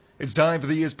It's time for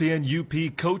the ESPN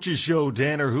UP Coaches Show.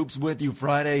 Tanner Hoops with you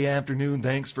Friday afternoon.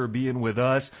 Thanks for being with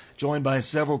us. Joined by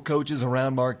several coaches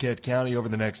around Marquette County over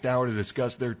the next hour to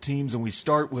discuss their teams. And we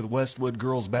start with Westwood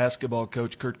girls basketball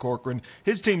coach Kurt Corcoran.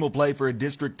 His team will play for a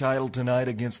district title tonight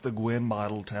against the Gwynn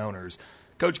Model Towners.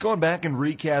 Coach, going back and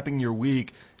recapping your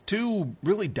week, two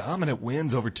really dominant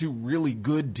wins over two really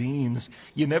good teams.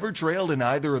 You never trailed in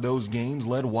either of those games,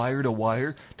 led wire to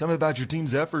wire. Tell me about your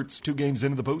team's efforts 2 games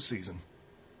into the postseason.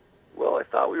 Well, I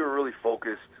thought we were really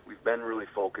focused. We've been really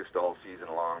focused all season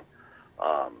long,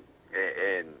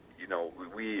 and you know,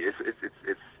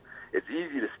 it's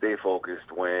easy to stay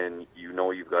focused when you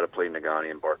know you've got to play Negaunee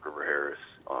and Bark River Harris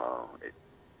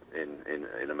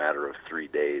in a matter of 3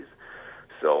 days.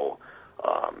 So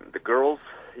the girls,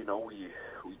 you know, we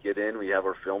get in, we have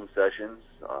our film sessions,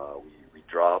 we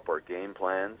draw up our game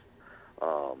plans,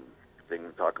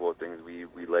 talk about things we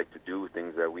like to do,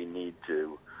 things that we need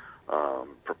to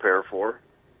prepare for,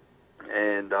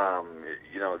 and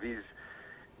you know,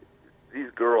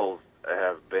 these girls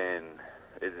have been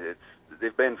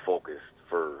they've been focused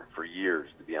for years,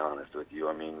 to be honest with you.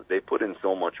 I mean, they put in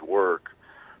so much work.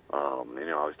 You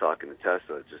know, I was talking to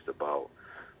Tessa just about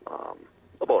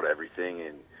everything,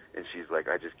 and she's like,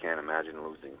 I just can't imagine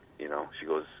losing. You know, she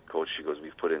goes, Coach,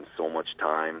 we've put in so much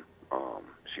time.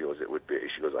 She goes,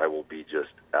 I will be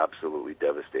just absolutely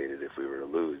devastated if we were to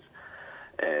lose.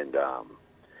 And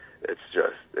it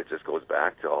just goes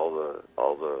back to all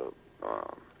the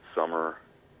summer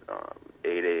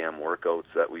 8 a.m. workouts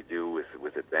that we do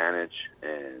with Advantage,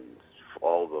 and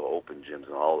all the open gyms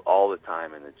and all the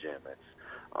time in the gym.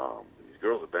 These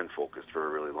girls have been focused for a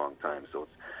really long time, so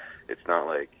it's not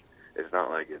like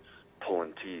it's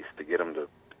pulling teeth to get them to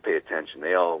pay attention.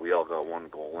 We all got one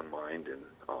goal in mind, and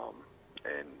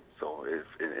so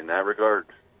in that regard,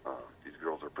 these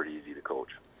girls are pretty easy to coach.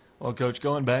 Well, Coach,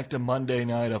 going back to Monday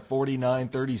night, a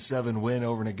 49-37 win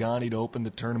over Negaunee to open the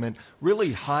tournament.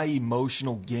 Really high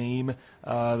emotional game.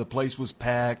 The place was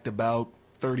packed about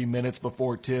 30 minutes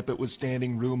before tip. It was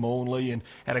standing room only and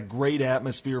had a great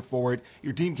atmosphere for it.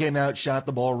 Your team came out, shot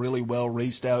the ball really well,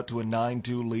 raced out to a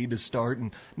 9-2 lead to start.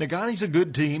 And Negaunee's a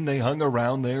good team. They hung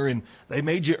around there, and they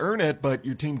made you earn it, but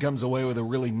your team comes away with a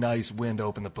really nice win to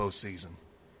open the postseason.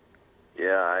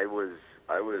 Yeah, I was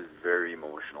very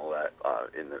emotional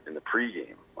in the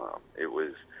pregame. It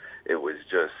was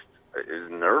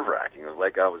nerve-wracking. It was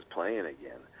like I was playing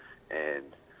again, and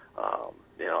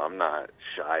you know, I'm not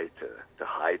shy to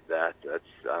hide that. That's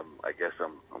I guess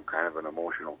I'm kind of an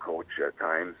emotional coach at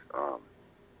times,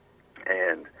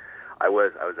 and I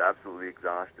was absolutely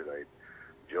exhausted. I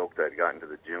joked I'd gotten to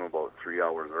the gym about 3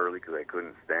 hours early because I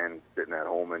couldn't stand sitting at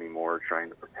home anymore trying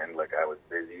to pretend like I was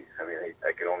busy. I mean,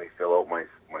 I could only fill out my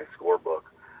scorebook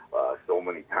so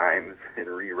many times and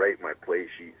rewrite my play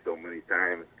sheet so many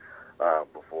times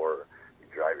before you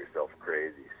drive yourself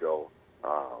crazy. So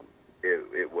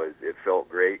it felt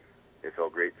great. It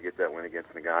felt great to get that win against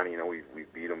Negaunee. You know, we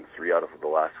beat them 3 out of the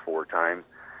last 4 times,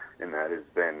 and that has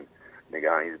been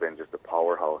Negaunee's been just a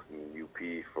powerhouse in the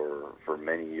UP for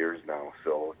many years now.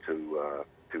 So to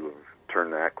have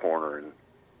turned that corner and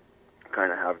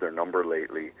kind of have their number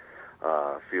lately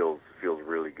feels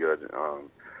really good.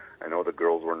 I know the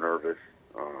girls were nervous.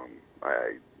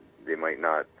 They might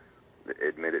not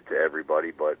admit it to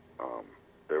everybody, but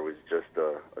there was just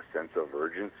a sense of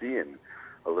urgency and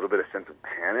a little bit of sense of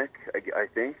panic, I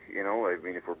think, you know, I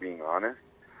mean, if we're being honest.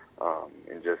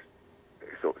 And just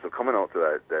so coming out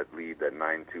to that lead, that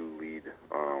 9-2 lead,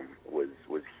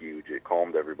 was huge. It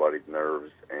calmed everybody's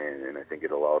nerves, and I think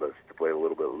it allowed us to play a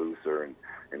little bit looser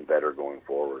and better going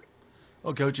forward.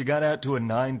 Well, Coach, you got out to a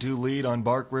 9-2 lead on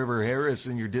Bark River Harris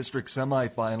in your district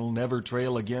semifinal. Never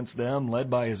trail against them, led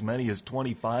by as many as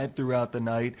 25 throughout the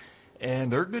night.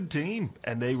 And they're a good team,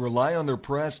 and they rely on their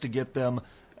press to get them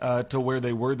to where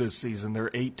they were this season. Their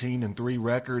 18-3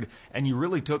 record, and you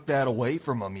really took that away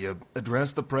from them. You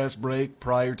addressed the press break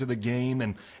prior to the game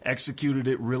and executed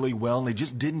it really well, and they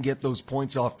just didn't get those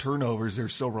points off turnovers they're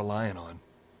so reliant on.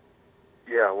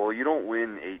 Yeah, well, you don't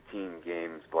win 18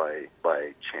 games by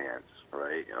chance,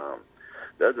 right?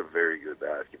 That's a very good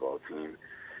basketball team,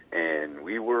 and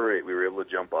we were able to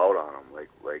jump out on them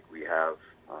like we have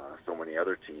so many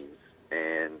other teams.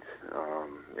 And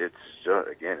it's just,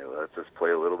 again, it lets us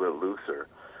play a little bit looser.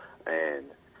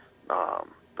 And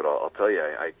but I'll tell you,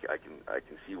 I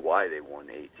can see why they won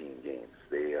 18 games.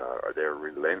 They're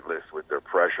relentless with their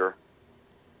pressure.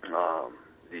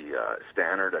 The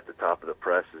Stannard at the top of the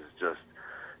press is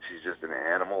she's just an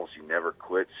animal. She never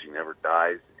quits. She never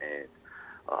dies. And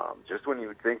just when you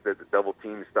would think that the double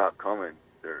team stopped coming,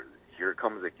 here it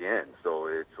comes again. So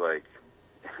it's like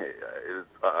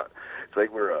it's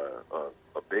like we're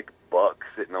a big buck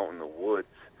sitting out in the woods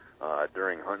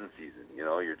during hunting season. You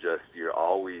know, you're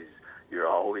always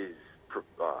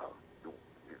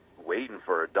waiting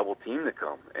for a double team to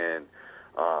come. And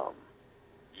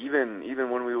even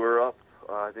when we were up,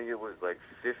 I think it was like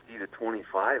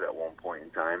 50-25 at one point in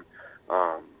time.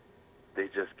 They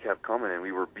just kept coming, and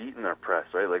we were beating our press,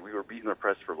 right? Like, we were beating our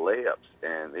press for layups,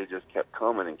 and they just kept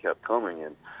coming and kept coming.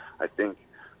 And I think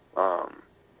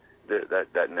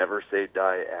that never say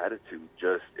die attitude,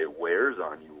 just it wears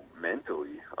on you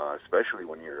mentally, especially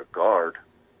when you're a guard.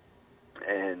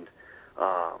 And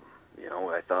you know,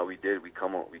 I thought we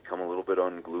come a little bit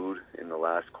unglued in the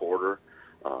last quarter,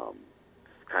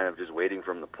 kind of just waiting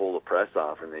for them to pull the press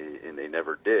off, and they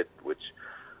never did, which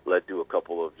led to a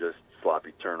couple of just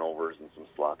sloppy turnovers and some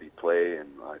sloppy play. And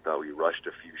I thought we rushed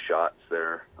a few shots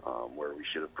there where we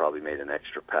should have probably made an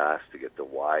extra pass to get the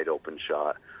wide open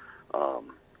shot.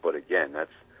 But again,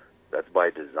 that's by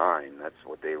design. That's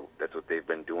what they've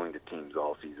been doing to teams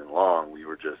all season long. We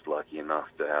were just lucky enough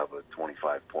to have a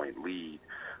 25-point lead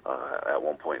at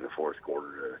one point in the fourth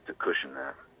quarter to cushion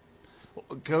that.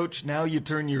 Coach, now you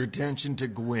turn your attention to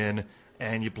Gwynn,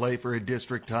 and you play for a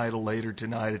district title later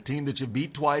tonight, a team that you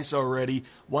beat twice already,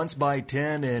 once by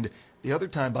 10 and the other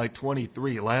time by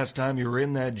 23. Last time you were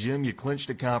in that gym, you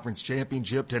clinched a conference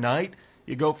championship. Tonight,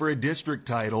 you go for a district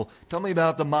title. Tell me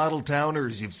about the Model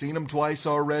Towners. You've seen them twice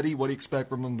already. What do you expect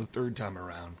from them the third time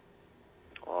around?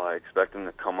 Well, I expect them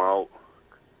to come out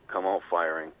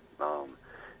firing.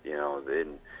 You know,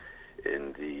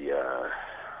 in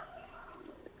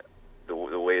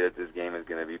the way that this game is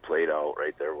going to be played out,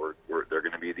 right there, they're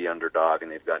going to be the underdog,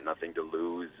 and they've got nothing to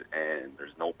lose, and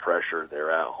there's no pressure.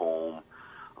 They're at home.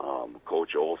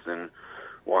 Coach Olson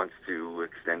wants to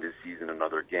extend his season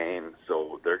another game,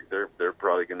 so they're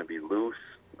probably going to be loose.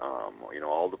 You know,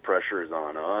 all the pressure is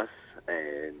on us,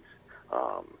 and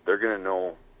they're going to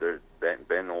know.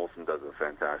 Ben Olson does a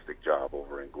fantastic job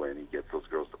over in Glen. He gets those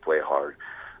girls to play hard.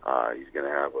 He's going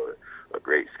to have a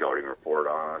great scouting report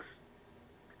on us,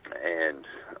 and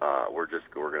we're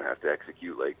going to have to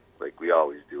execute like we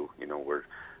always do. You know, we're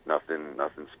nothing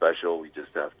special. We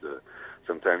just have to.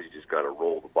 Sometimes you just got to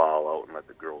roll the ball out and let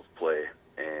the girls play.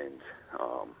 And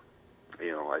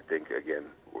you know, I think again,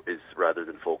 is rather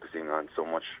than focusing on so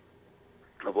much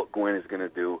of what Gwen is going to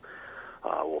do,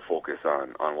 we'll focus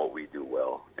on what we do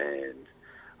well. And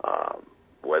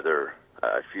whether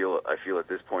I feel at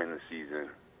this point in the season,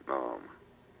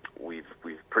 we've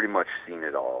pretty much seen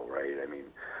it all, right? I mean,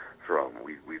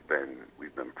 we've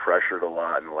been pressured a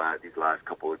lot in these last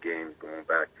couple of games. Going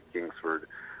back to Kingsford,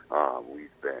 we've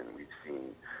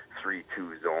seen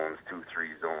 3-2 zones,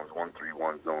 2-3 zones,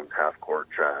 1-3-1 zones, half court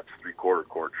traps, 3/4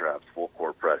 court traps, full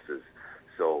court presses.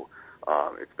 So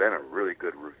it's been a really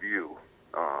good review.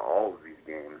 All of these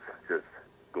games, just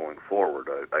going forward.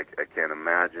 I can't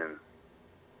imagine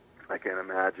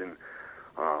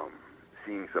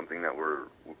seeing something that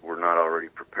we're not already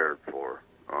prepared for.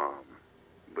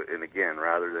 And again,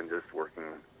 rather than just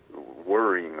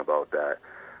worrying about that,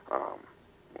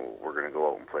 we're going to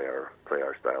go out and play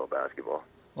our style of basketball.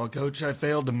 Well, Coach, I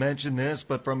failed to mention this,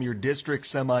 but from your district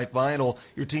semifinal,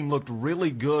 your team looked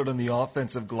really good on the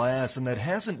offensive glass, and that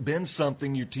hasn't been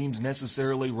something your team's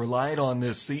necessarily relied on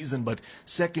this season, but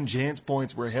second chance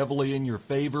points were heavily in your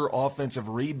favor. Offensive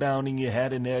rebounding, you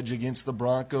had an edge against the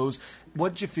Broncos.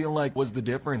 What did you feel like was the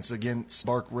difference against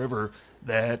Spark River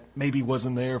that maybe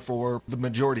wasn't there for the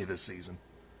majority of this season?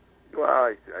 Well,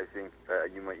 I think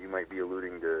you might be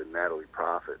alluding to Natalie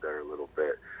Prophet there a little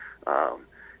bit.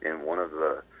 And one of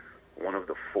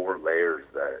the four layers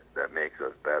that makes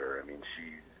us better. I mean,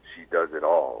 she does it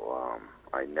all.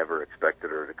 I never expected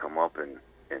her to come up and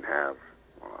have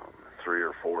 3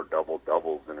 or 4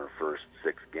 double-doubles in her first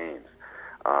 6 games.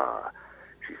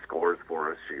 She scores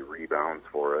for us. She rebounds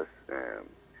for us. And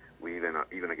we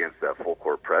even against that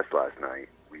full-court press last night,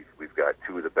 we've got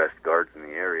 2 of the best guards in the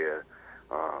area,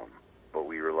 but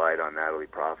we relied on Natalie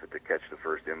Prophet to catch the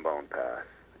first inbound pass,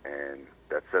 and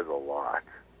that says a lot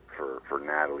for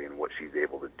Natalie and what she's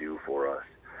able to do for us.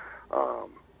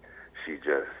 She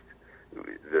just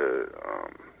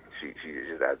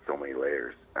adds so many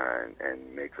layers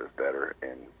and makes us better,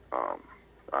 and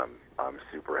I'm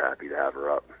super happy to have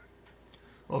her up.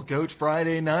 Well, Coach,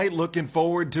 Friday night, looking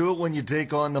forward to it when you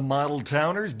take on the Model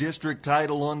Towners, district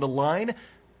title on the line.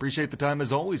 Appreciate the time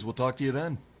as always. We'll talk to you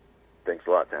then. Thanks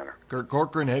a lot, Tanner. Kurt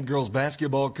Corcoran, head girls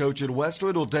basketball coach at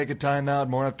Westwood, will take a timeout.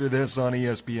 More after this on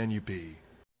ESPN UP.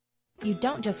 You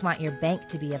don't just want your bank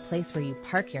to be a place where you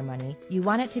park your money. You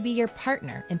want it to be your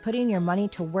partner in putting your money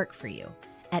to work for you.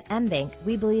 At MBank,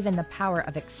 we believe in the power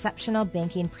of exceptional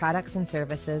banking products and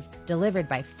services delivered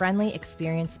by friendly,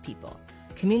 experienced people.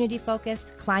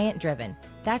 Community-focused, client-driven.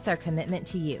 That's our commitment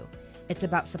to you. It's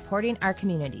about supporting our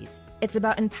communities. It's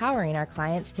about empowering our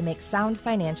clients to make sound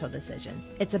financial decisions.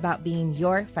 It's about being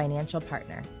your financial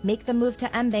partner. Make the move to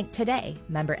MBank today.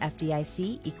 Member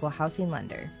FDIC, Equal Housing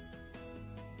Lender.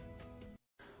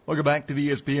 Welcome back to the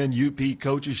ESPN UP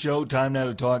Coaches Show. Time now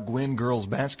to talk Gwynn girls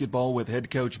basketball with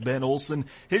head coach Ben Olson.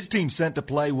 His team sent to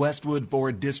play Westwood for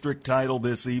a district title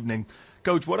this evening.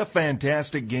 Coach, what a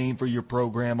fantastic game for your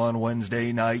program on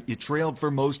Wednesday night. You trailed for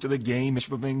most of the game.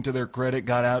 Ishpeming, to their credit,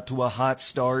 got out to a hot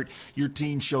start. Your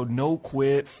team showed no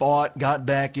quit, fought, got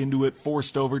back into it,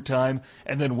 forced overtime,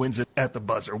 and then wins it at the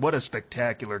buzzer. What a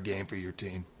spectacular game for your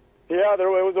team. Yeah, it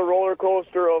was a roller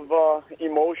coaster of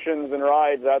emotions and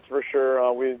rides, that's for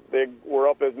sure. They were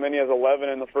up as many as 11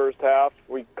 in the first half.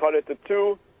 We cut it to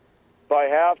 2. By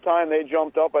halftime, they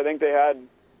jumped up. I think they had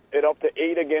it up to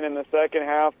 8 again in the second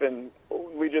half, and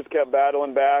we just kept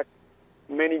battling back.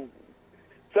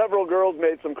 Several girls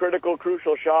made some critical,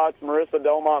 crucial shots. Marissa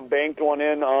Delmont banked one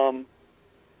in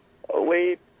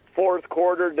late fourth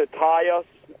quarter to tie us,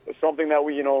 something that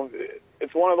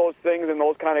it's one of those things in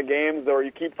those kind of games where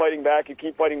you keep fighting back,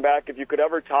 If you could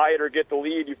ever tie it or get the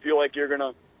lead, you feel like you're going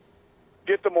to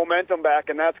get the momentum back,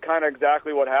 and that's kind of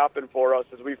exactly what happened for us,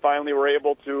 as we finally were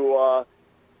able to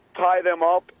tie them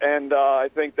up, and I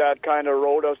think that kind of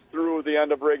rode us through the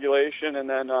end of regulation and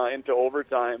then into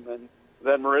overtime. And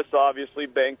then Marissa obviously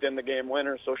banked in the game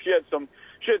winner. So she had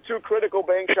 2 critical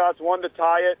bank shots, one to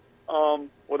tie it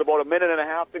with about a minute and a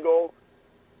half to go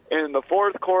in the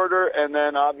fourth quarter, and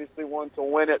then obviously one to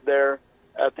win it there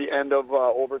at the end of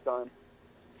overtime.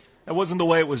 That wasn't the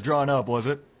way it was drawn up, was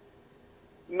it?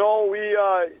 No,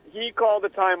 he called the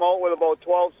timeout with about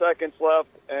 12 seconds left,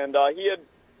 and he had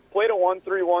played a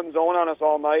 1-3-1 zone on us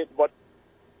all night, but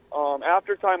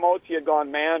after timeouts he had gone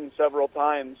man several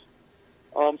times.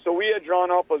 So we had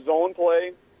drawn up a zone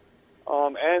play,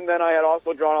 and then I had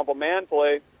also drawn up a man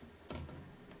play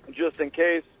just in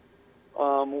case.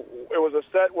 It was a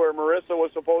set where Marissa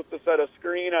was supposed to set a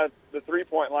screen at the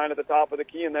three-point line at the top of the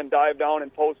key and then dive down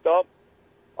and post up.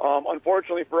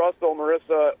 Unfortunately for us, though,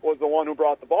 Marissa was the one who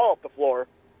brought the ball up the floor.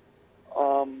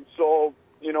 So,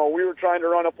 we were trying to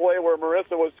run a play where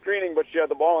Marissa was screening, but she had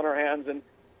the ball in her hands. And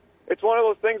it's one of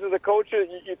those things as a coach,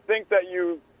 you think that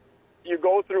you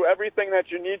go through everything that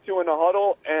you need to in a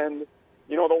huddle, and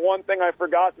the one thing I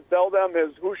forgot to tell them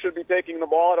is who should be taking the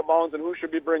ball out of bounds and who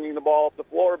should be bringing the ball up the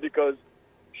floor, because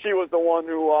she was the one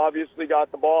who obviously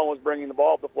got the ball and was bringing the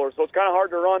ball up the floor. So it's kind of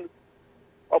hard to run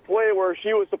a play where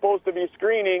she was supposed to be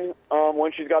screening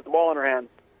when she's got the ball in her hands.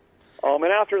 And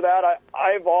after that,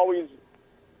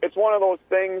 it's one of those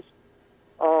things,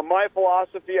 my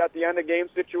philosophy at the end of game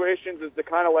situations is to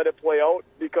kind of let it play out,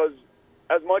 because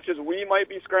as much as we might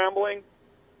be scrambling,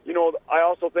 I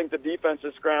also think the defense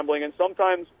is scrambling. And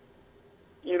sometimes,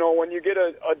 when you get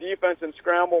a defense in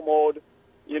scramble mode,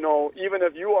 even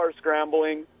if you are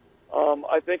scrambling,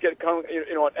 I think it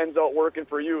ends out working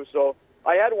for you. So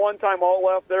I had one timeout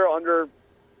left there under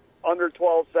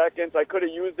 12 seconds. I could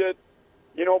have used it,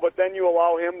 but then you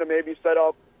allow him to maybe set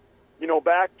up,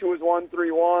 back to his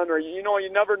 1-3-1, or,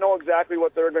 you never know exactly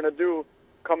what they're going to do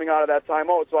coming out of that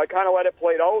timeout. So I kind of let it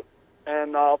play out.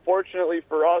 And fortunately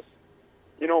for us,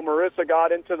 Marissa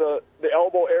got into the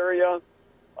elbow area.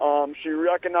 She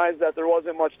recognized that there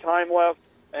wasn't much time left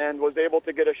and was able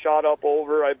to get a shot up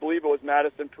over, I believe it was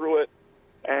Madison Pruitt.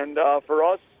 And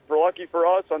lucky for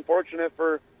us, unfortunate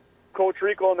for Coach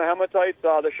Rico and the Hematites,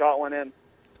 the shot went in.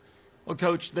 Well,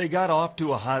 Coach, they got off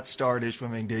to a hot start,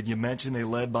 Ishpeming did. You mentioned they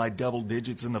led by double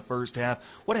digits in the first half.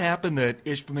 What happened that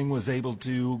Ishpeming was able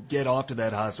to get off to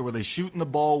that hot start? Were they shooting the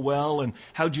ball well, and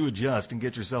how'd you adjust and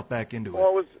get yourself back into it?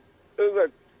 Well, it was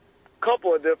a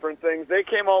couple of different things. They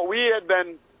came out. We had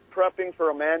been prepping for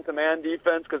a man-to-man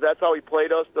defense because that's how he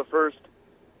played us the first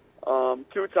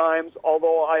 2 times,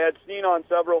 although I had seen on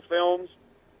several films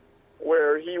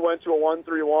where he went to a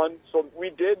 1-3-1. So we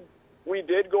did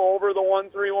go over the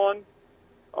 1-3-1.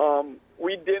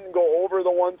 We didn't go over the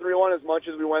 1-3-1 as much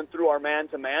as we went through our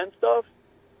man-to-man stuff.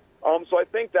 So I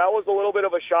think that was a little bit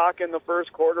of a shock in the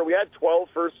first quarter. We had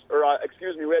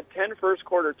 10 first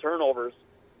quarter turnovers.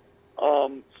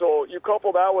 So you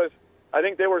couple that with, I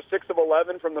think they were 6 of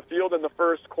 11 from the field in the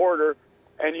first quarter,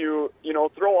 and you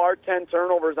throw our 10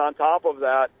 turnovers on top of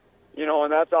that,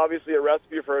 and that's obviously a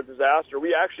recipe for a disaster.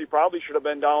 We actually probably should have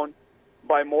been down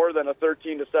by more than a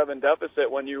 13-7 deficit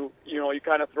when you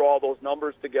kind of throw all those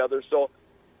numbers together. So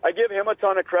I give him a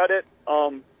ton of credit.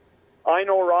 I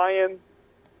know Ryan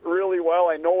really well.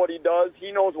 I know what he does.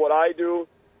 He knows what I do.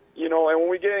 and when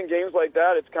we get in games like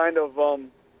that, it's kind of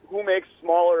who makes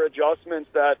smaller adjustments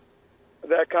that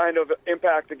kind of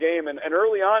impact the game. And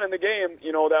early on in the game,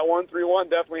 that 1-3-1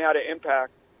 definitely had an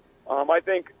impact. I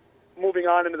think moving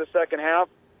on into the second half,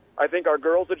 I think our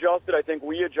girls adjusted. I think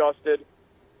we adjusted,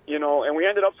 and we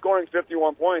ended up scoring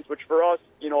 51 points, which for us,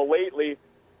 lately,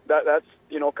 that's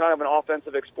kind of an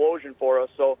offensive explosion for us.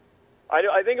 So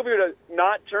I think if we would have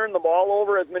not turned the ball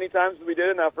over as many times as we did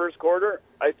in that first quarter,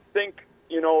 I think,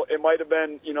 it might have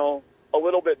been, a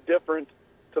little bit different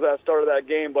to that start of that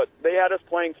game. But they had us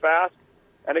playing fast.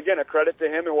 And again, a credit to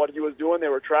him and what he was doing. They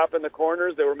were trapping the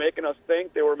corners. They were making us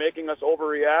think. They were making us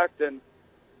overreact.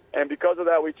 And because of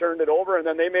that, we turned it over. And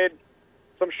then they made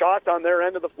some shots on their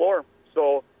end of the floor.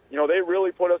 So, they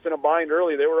really put us in a bind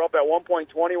early. They were up at 1 point,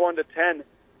 21-10,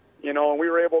 and we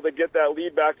were able to get that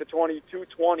lead back to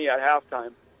 22-20 at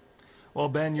halftime. Well,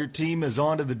 Ben, your team is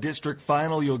on to the district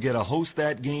final. You'll get to host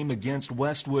that game against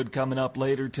Westwood coming up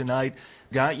later tonight.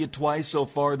 Got you twice so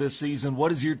far this season. What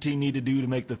does your team need to do to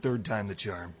make the third time the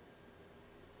charm?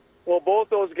 Well, both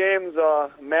those games,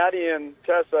 Maddie and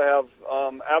Tessa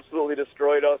have absolutely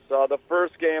destroyed us. The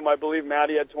first game, I believe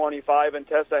Maddie had 25 and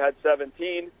Tessa had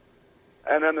 17.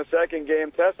 And then the second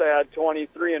game, Tessa had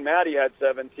 23 and Maddie had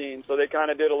 17. So they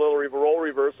kind of did a little role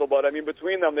reversal. But,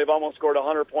 between them, they've almost scored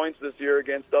 100 points this year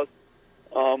against us.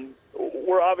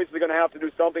 We're obviously going to have to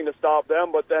do something to stop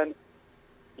them. But then,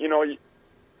 you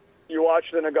watch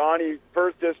the Negaunee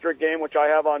first district game, which I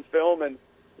have on film, and,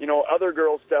 other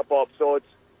girls step up. So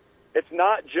it's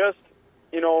not just,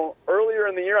 earlier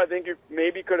in the year, I think you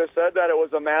maybe could have said that it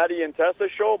was a Maddie and Tessa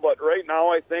show. But right now,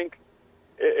 I think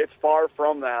it's far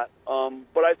from that.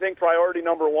 But I think priority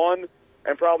number one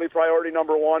and probably priority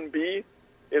number 1B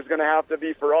is going to have to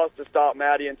be for us to stop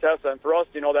Maddie and Tessa. And for us,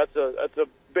 that's a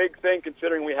big thing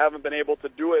considering we haven't been able to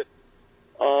do it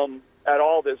at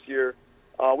all this year.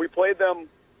 We played them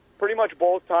pretty much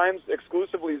both times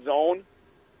exclusively zone.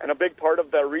 And a big part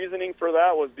of the reasoning for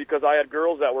that was because I had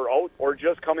girls that were out or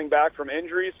just coming back from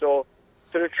injury. So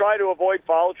to try to avoid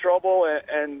foul trouble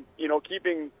and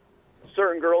keeping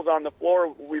certain girls on the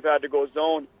floor, we've had to go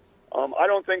zone. I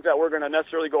don't think that we're going to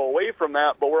necessarily go away from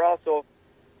that, but we're also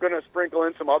going to sprinkle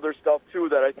in some other stuff too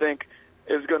that I think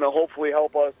is going to hopefully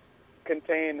help us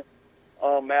contain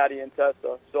Maddie and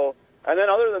Tessa. So, and then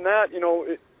other than that,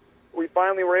 we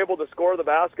finally were able to score the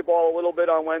basketball a little bit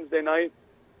on Wednesday night.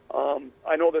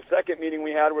 I know the second meeting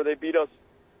we had where they beat us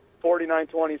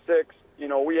 49-26,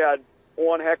 we had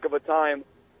one heck of a time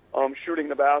shooting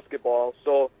the basketball.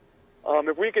 So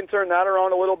if we can turn that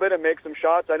around a little bit and make some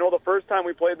shots, I know the first time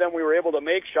we played them we were able to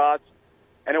make shots,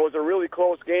 and it was a really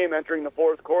close game entering the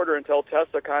fourth quarter until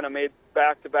Tessa kind of made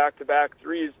back-to-back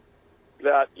threes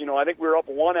that, I think we were up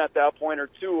one at that point or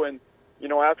two, and,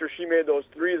 after she made those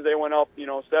threes, they went up,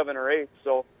 7 or 8.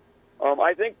 So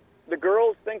I think the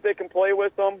girls think they can play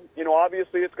with them.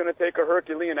 Obviously it's going to take a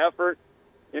Herculean effort.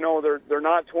 They're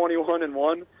not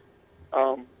 21-1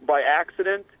 by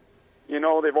accident.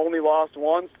 They've only lost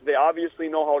once. They obviously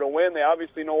know how to win. They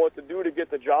obviously know what to do to get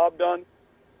the job done.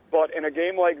 But in a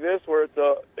game like this where it's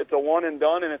a one and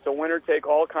done and it's a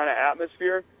winner-take-all kind of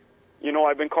atmosphere,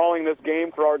 I've been calling this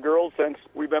game for our girls since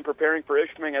we've been preparing for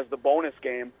Ishpeming as the bonus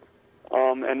game.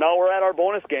 And now we're at our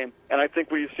bonus game. And I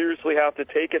think we seriously have to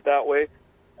take it that way.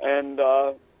 And,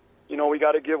 we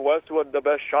got to give Westwood the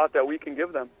best shot that we can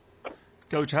give them.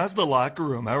 Coach, how's the locker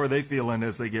room? How are they feeling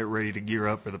as they get ready to gear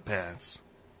up for the Pats?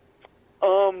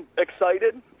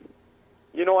 Excited.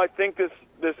 I think this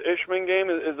Ishpeming game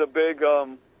is a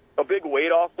big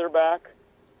weight off their back.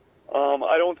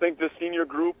 I don't think the senior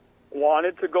group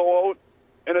wanted to go out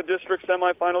in a district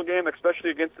semifinal game, especially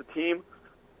against a team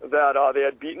that they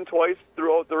had beaten twice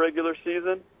throughout the regular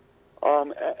season.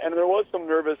 And there was some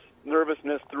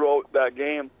nervousness throughout that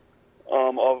game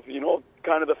of,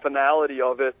 kind of the finality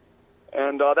of it.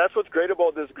 And that's what's great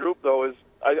about this group, though, is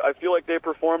I feel like they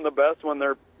perform the best when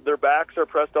their backs are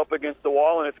pressed up against the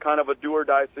wall and it's kind of a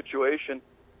do-or-die situation.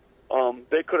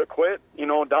 They could have quit,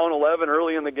 down 11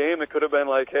 early in the game. It could have been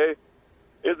like, hey,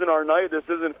 isn't our night? This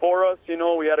isn't for us.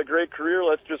 We had a great career.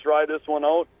 Let's just ride this one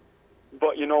out.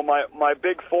 But, my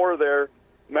big four there,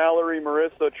 Mallory,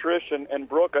 Marissa, Trish, and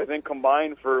Brooke, I think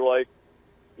combined for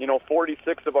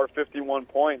 46 of our 51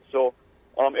 points. So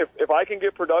if I can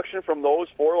get production from those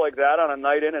four like that on a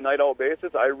night in and night out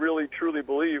basis, I really truly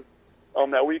believe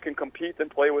that we can compete and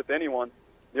play with anyone.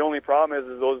 The only problem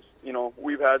is those,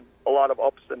 we've had a lot of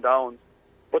ups and downs.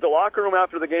 But the locker room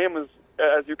after the game is,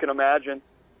 as you can imagine,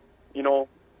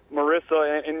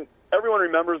 Marissa, and everyone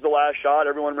remembers the last shot.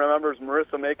 Everyone remembers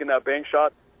Marissa making that bank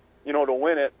shot, to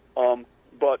win it.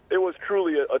 But it was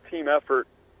truly a team effort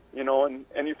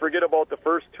and you forget about the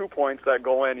first 2 points that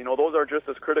go in. Those are just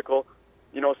as critical,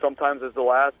 sometimes as the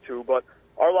last two. But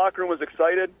our locker room was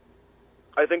excited.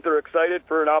 I think they're excited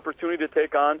for an opportunity to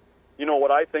take on,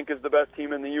 what I think is the best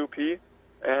team in the UP.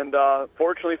 And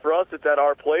fortunately for us, it's at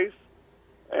our place.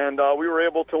 And we were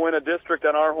able to win a district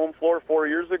on our home floor 4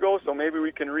 years ago, so maybe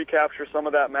we can recapture some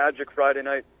of that magic Friday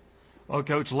night. Well,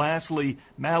 Coach, lastly,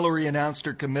 Mallory announced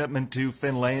her commitment to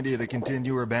Finlandia to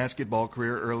continue her basketball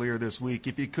career earlier this week.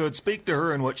 If you could, speak to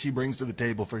her and what she brings to the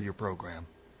table for your program.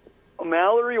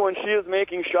 Mallory, when she is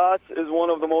making shots, is one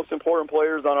of the most important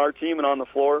players on our team and on the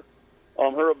floor.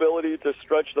 Her ability to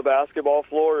stretch the basketball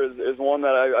floor is one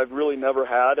that I've really never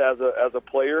had as a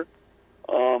player.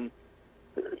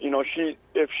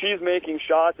 If she's making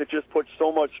shots, it just puts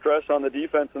so much stress on the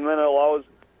defense, and then it allows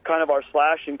kind of our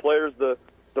slashing players, the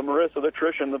Marissa, the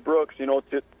Trish, and the Brooks,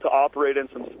 to operate in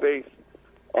some space.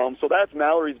 So that's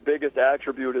Mallory's biggest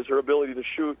attribute, is her ability to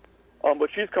shoot. But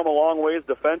she's come a long ways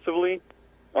defensively.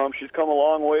 She's come a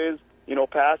long ways,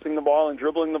 passing the ball and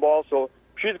dribbling the ball. So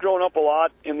she's grown up a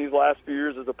lot in these last few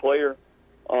years as a player.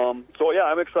 I'm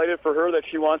excited for her that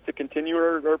she wants to continue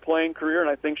her playing career, and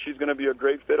I think she's going to be a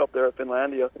great fit up there at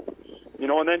Finlandia.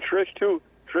 And then Trish, too.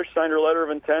 Trish signed her letter of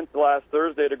intent last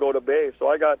Thursday to go to Bay. So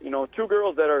I got, two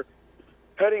girls that are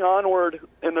heading onward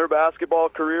in their basketball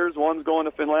careers. One's going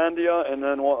to Finlandia, and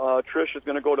then Trish is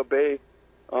going to go to Bay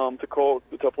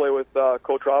to play with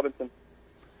Coach Robinson.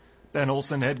 Ben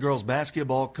Olson, head girls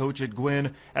basketball coach at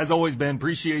Gwynn. As always, Ben,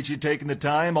 appreciate you taking the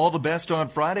time. All the best on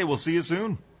Friday. We'll see you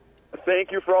soon.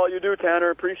 Thank you for all you do, Tanner.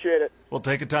 Appreciate it. We'll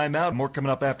take a time out. More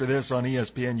coming up after this on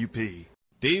ESPN UP.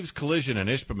 Dave's Collision in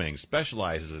Ishpeming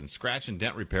specializes in scratch and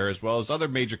dent repair as well as other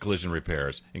major collision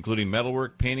repairs, including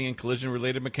metalwork, painting, and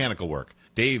collision-related mechanical work.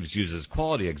 Dave's uses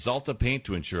quality Axalta paint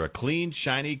to ensure a clean,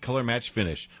 shiny, color-matched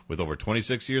finish. With over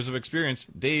 26 years of experience,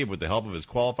 Dave, with the help of his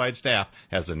qualified staff,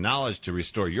 has the knowledge to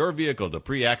restore your vehicle to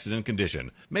pre-accident condition.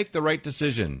 Make the right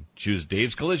decision. Choose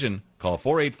Dave's Collision. Call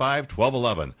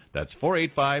 485-1211. That's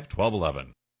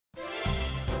 485-1211.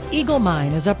 Eagle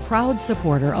Mine is a proud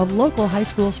supporter of local high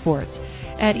school sports.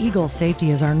 At Eagle, safety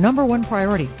is our number one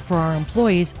priority for our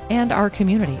employees and our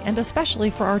community, and especially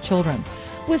for our children.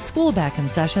 With school back in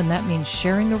session, that means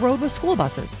sharing the road with school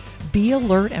buses. Be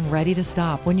alert and ready to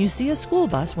stop when you see a school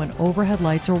bus when overhead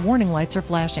lights or warning lights are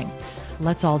flashing.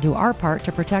 Let's all do our part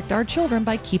to protect our children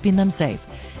by keeping them safe.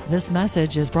 This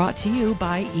message is brought to you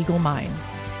by Eagle Mine.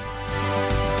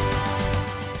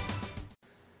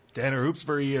 Tanner Hoops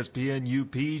for ESPN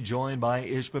UP, joined by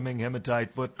Ishpeming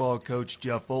Hematite football coach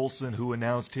Jeff Olson, who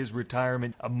announced his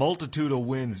retirement. A multitude of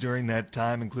wins during that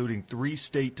time, including 3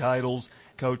 state titles.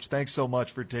 Coach, thanks so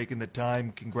much for taking the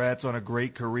time. Congrats on a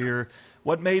great career.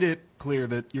 What made it clear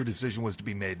that your decision was to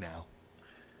be made now?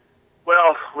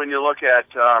 Well, when you look at,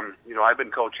 I've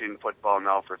been coaching football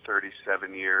now for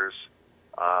 37 years,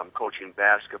 coaching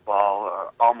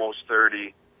basketball almost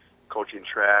 30. Coaching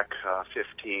track,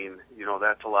 15,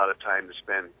 that's a lot of time to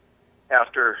spend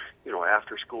after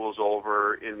school's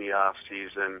over, in the off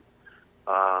season.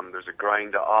 There's a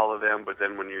grind to all of them, but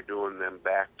then when you're doing them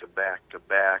back to back to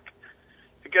back,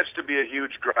 it gets to be a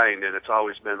huge grind, and it's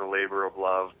always been a labor of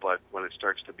love. But when it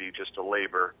starts to be just a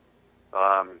labor,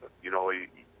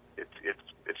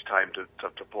 it's time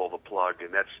to pull the plug,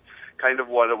 and that's kind of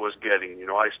what it was getting.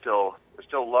 I still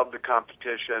love the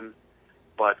competition,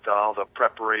 but all the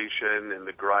preparation and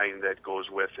the grind that goes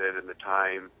with it and the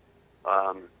time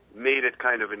made it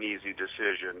kind of an easy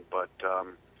decision. But,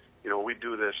 we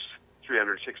do this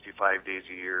 365 days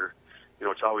a year.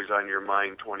 It's always on your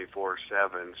mind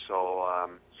 24/7. So,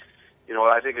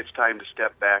 I think it's time to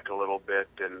step back a little bit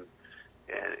and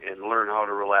learn how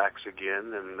to relax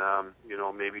again and,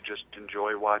 maybe just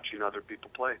enjoy watching other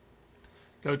people play.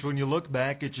 Coach, when you look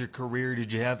back at your career,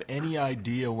 did you have any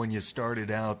idea when you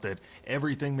started out that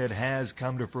everything that has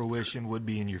come to fruition would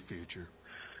be in your future?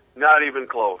 Not even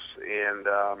close. And,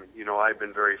 I've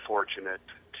been very fortunate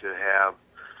to have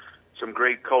some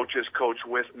great coaches coach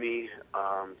with me,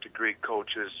 to great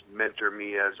coaches mentor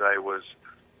me as I was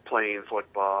playing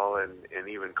football and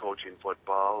even coaching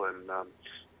football. And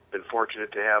been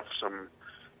fortunate to have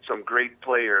some great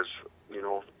players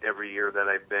every year that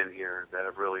I've been here that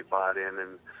have really bought in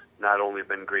and not only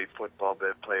been great football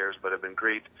players, but have been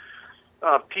great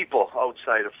people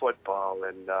outside of football.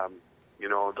 And,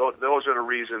 those are the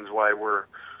reasons why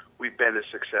we've been as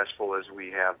successful as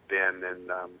we have been.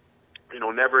 And,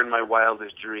 never in my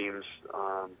wildest dreams,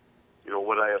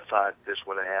 would I have thought this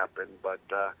would have happened. But,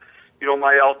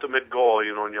 my ultimate goal,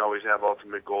 and you always have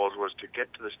ultimate goals, was to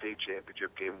get to the state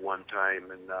championship game one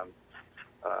time and,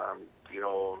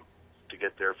 to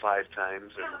get there 5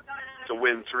 times, and to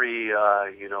win 3,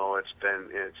 it's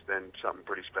been something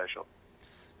pretty special.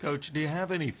 Coach, do you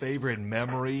have any favorite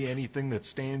memory, anything that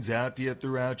stands out to you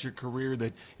throughout your career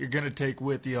that you're going to take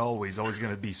with you always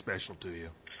going to be special to you?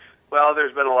 Well,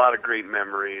 there's been a lot of great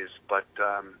memories, but,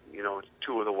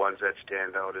 2 of the ones that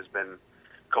stand out has been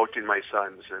coaching my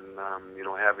sons and,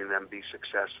 having them be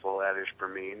successful at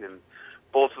Ishpeming, and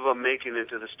both of them making it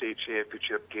to the state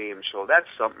championship game. So that's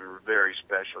something very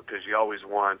special, because you always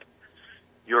want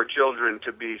your children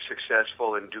to be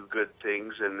successful and do good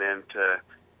things, and then to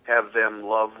have them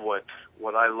love what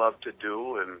I love to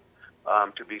do, and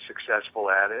to be successful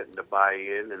at it, and to buy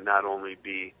in, and not only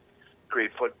be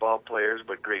great football players,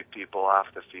 but great people off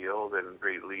the field and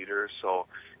great leaders. So,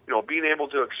 being able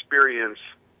to experience,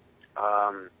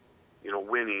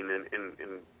 winning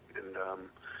and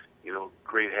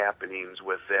great happenings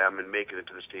with them and making it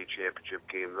to the state championship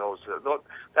game,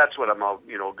 that's what I'm,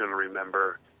 going to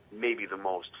remember maybe the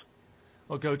most.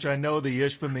 Well, Coach, I know the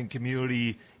Ishpeming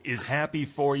community is happy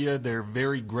for you. They're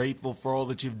very grateful for all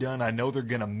that you've done. I know they're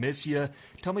going to miss you.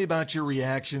 Tell me about your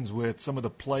reactions with some of the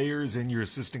players and your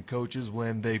assistant coaches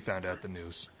when they found out the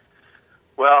news.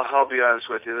 Well, I'll be honest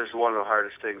with you. This is one of the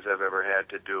hardest things I've ever had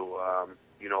to do.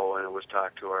 And it was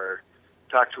talk to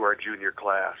our junior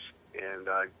class and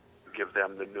give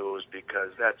them the news,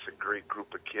 because that's a great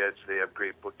group of kids. They have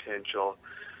great potential.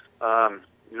 They're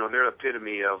the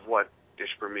epitome of what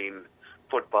Ishpeming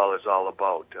football is all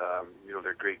about.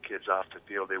 They're great kids off the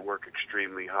field. They work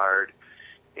extremely hard,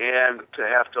 and to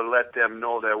have to let them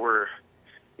know that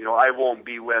I won't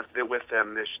be with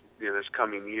them this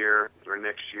coming year or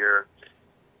next year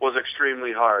was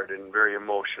extremely hard and very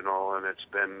emotional. And it's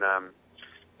been,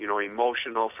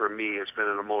 emotional for me. It's been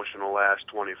an emotional last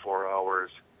 24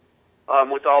 hours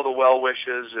with all the well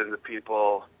wishes and the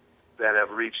people that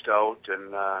have reached out,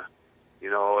 and I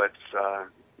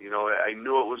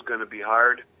knew it was going to be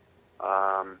hard,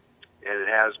 and it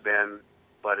has been,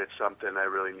 but it's something I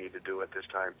really need to do at this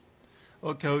time.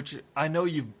 Well, Coach, I know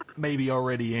you've maybe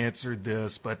already answered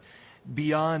this, but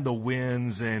beyond the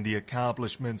wins and the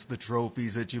accomplishments, the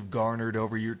trophies that you've garnered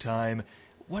over your time,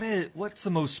 what's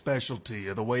the most special to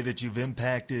you? The way that you've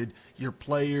impacted your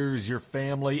players, your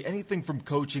family, anything from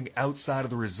coaching outside of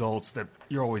the results that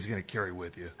you're always going to carry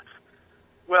with you?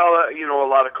 Well, a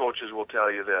lot of coaches will tell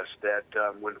you this, that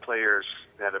when players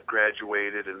that have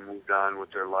graduated and moved on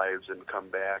with their lives and come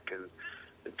back and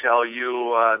tell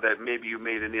you that maybe you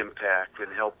made an impact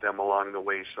and helped them along the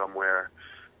way somewhere,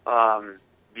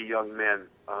 be young men,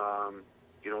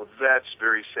 that's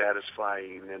very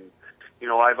satisfying. And,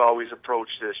 I've always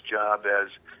approached this job as,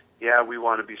 we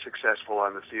want to be successful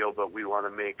on the field, but we want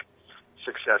to make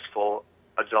successful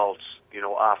adults,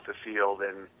 off the field.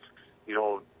 And,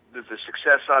 the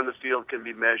success on the field can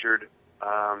be measured,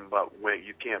 but when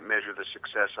you can't measure the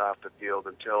success off the field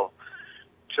until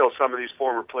some of these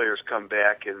former players come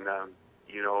back and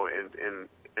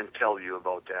tell you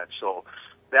about that. So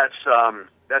that's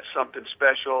something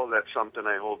special. That's something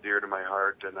I hold dear to my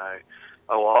heart, and I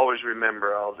will always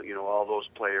remember all those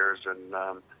players, and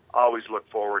always look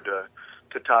forward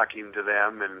to talking to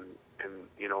them and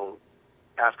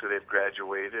after they've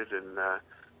graduated and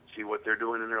see what they're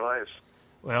doing in their lives.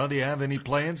 Well, do you have any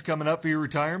plans coming up for your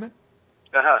retirement?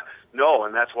 No,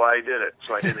 and that's why I did it.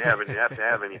 So I didn't have to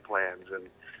have any plans, and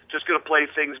just going to play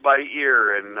things by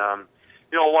ear. And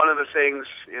one of the things,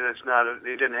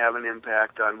 they didn't have an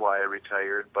impact on why I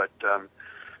retired, but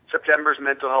September's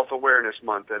Mental Health Awareness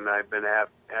Month, and I've been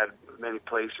had many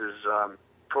places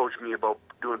approach me about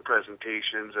doing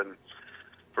presentations, and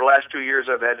for the last 2 years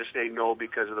I've had to say no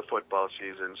because of the football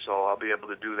season. So I'll be able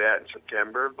to do that in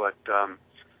September, but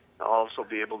I'll also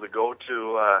be able to go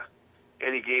to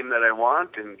any game that I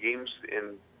want, and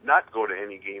not go to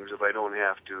any games if I don't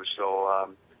have to.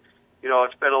 So,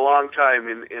 it's been a long time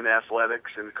in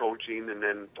athletics and coaching, and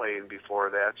then playing before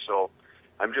that. So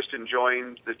I'm just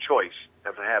enjoying the choice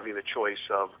of having a choice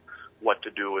of what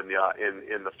to do in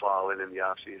the fall and in the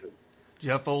off season.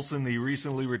 Jeff Olson, the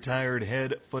recently retired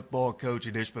head football coach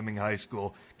at Ishpeming High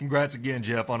School. Congrats again,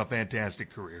 Jeff, on a fantastic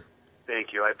career.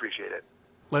 Thank you. I appreciate it.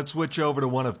 Let's switch over to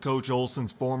one of Coach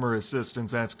Olson's former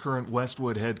assistants. That's current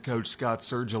Westwood head coach Scott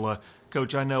Sergila.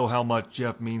 Coach, I know how much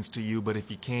Jeff means to you, but if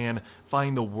you can,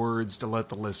 find the words to let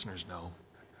the listeners know.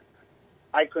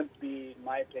 I couldn't be, in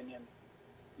my opinion,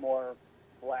 more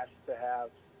blessed to have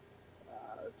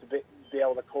to be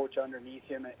able to coach underneath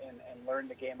him and learn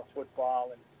the game of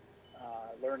football and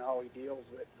learn how he deals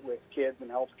with kids and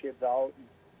helps kids out. And,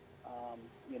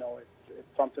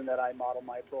 it's something that I model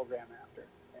my program after.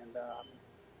 And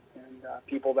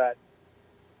people that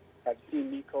have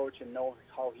seen me coach and know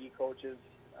how he coaches,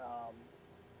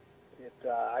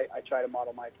 I try to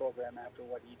model my program after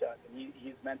what he does, and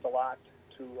he's meant a lot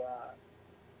to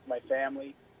my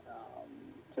family,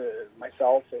 to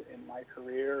myself in my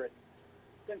career, and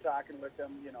been talking with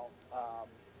him,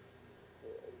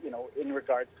 in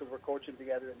regards, because we're coaching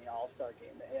together in the All-Star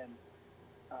game, and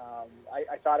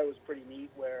I thought it was pretty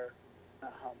neat where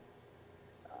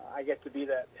I get to be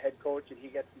the head coach and he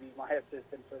gets to be my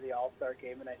assistant for the All-Star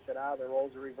game, and I said, the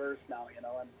roles are reversed now, and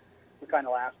we kind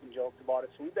of laughed and joked about it.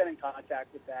 So we've been in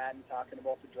contact with that and talking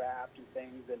about the draft and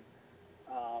things, and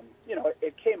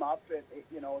it came up, and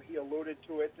he alluded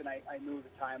to it, and I knew the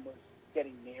time was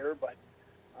getting near, but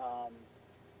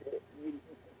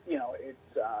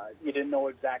you didn't know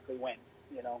exactly when.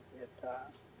 You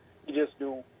just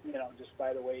knew, just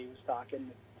by the way he was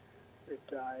talking. He's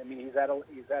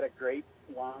had a great,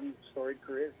 long, storied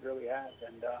career. He really has,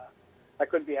 and I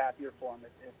couldn't be happier for him.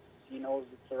 He knows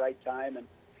it's the right time, and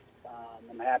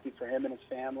I'm happy for him and his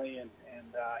family, and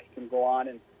he can go on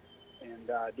and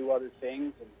do other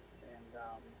things and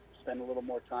spend a little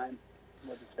more time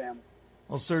with his family.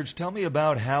 Well, Serge, tell me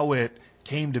about how it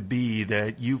came to be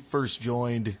that you first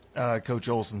joined Coach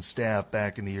Olson's staff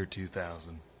back in the year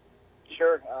 2000.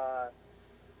 Sure.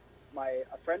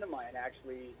 A friend of mine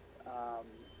actually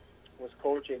was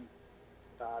coaching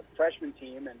the freshman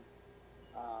team, and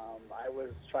I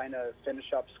was trying to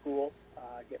finish up school,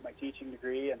 get my teaching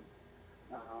degree, and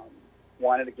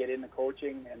wanted to get into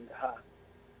coaching. And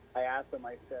I asked him,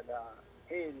 I said,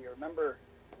 hey, do you remember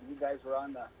when you guys were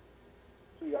on the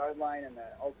 2-yard line and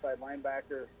the outside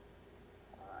linebacker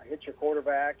hit your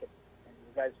quarterback, and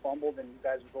you guys fumbled, and you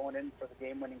guys were going in for the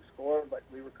game-winning score, but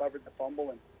we recovered the fumble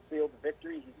and sealed the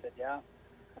victory? He said, yeah.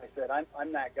 I said,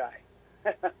 I'm that guy.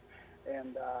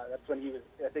 And that's when I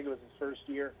think it was his first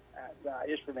year at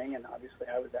Ishpeming, and obviously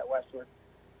I was at Westwood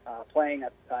playing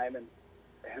at the time, and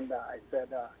I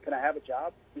said, can I have a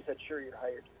job? He said, sure, you're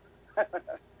hired. And,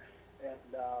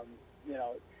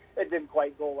 it didn't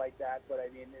quite go like that, but I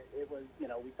mean, it was,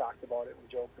 we talked about it, we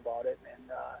joked about it, and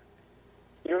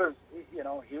he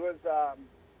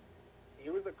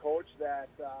was a coach that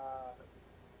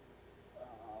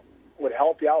would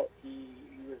help you out. He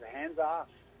was hands off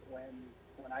when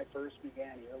I first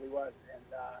began. He really was, and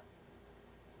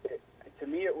to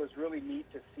me, it was really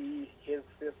neat to see his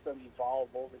system evolve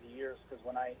over the years. Because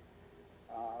when I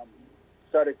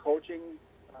started coaching,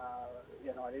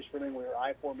 at Ishpeming, we were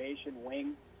I formation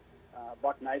wing.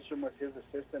 Buck Nystrom was his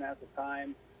assistant at the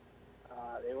time.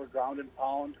 They were ground and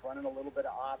pound, running a little bit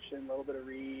of option, a little bit of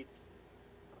read,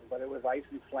 but it was ice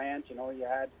and slant. You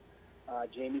had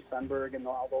Jamie Sundberg and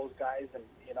all those guys, and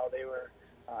they were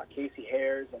Casey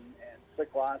Hares and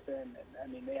Slick Lawson, and I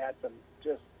mean they had some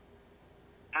just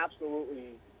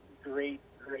absolutely great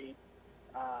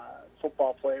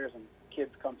football players and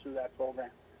kids come through that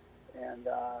program, and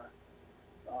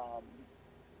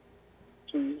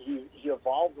he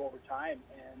evolved over time,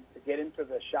 and to get into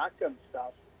the shotgun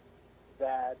stuff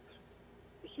that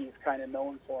he's kind of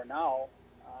known for now,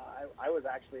 I was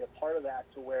actually a part of that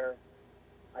to where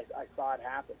I saw it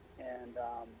happen, and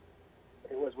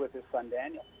it was with his son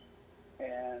Daniel.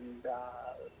 And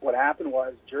what happened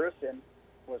was Jurison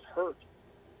was hurt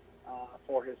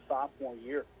for his sophomore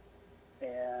year,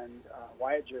 and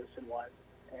Wyatt Jurison was,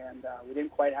 and we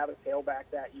didn't quite have a tailback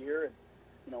that year, and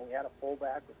we had a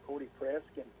fullback with Cody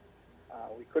Prisk, and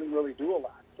we couldn't really do a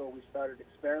lot, so we started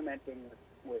experimenting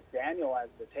with Daniel as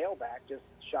the tailback, just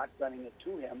shotgunning it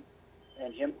to him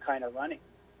and him kind of running,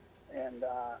 and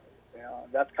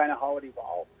that's kind of how it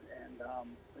evolved. And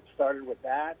it started with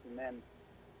that, and then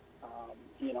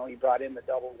he brought in the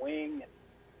double wing,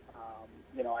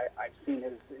 and I've seen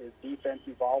his defense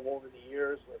evolve over the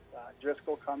years with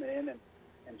Driscoll coming in and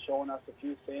showing us a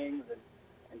few things,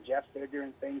 and Jeff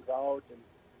figuring things out, and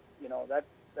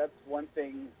that's one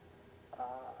thing.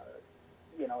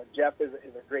 Jeff is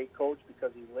a great coach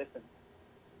because he listens.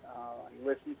 He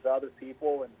listens to other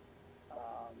people and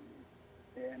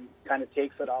kind of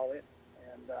takes it all in,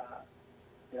 and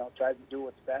tries to do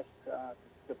what's best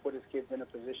to put his kids in a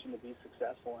position to be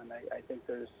successful. And I think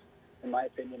there's, in my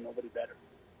opinion, nobody better.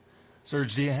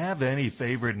 Serge, do you have any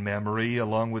favorite memory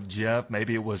along with Jeff?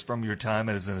 Maybe it was from your time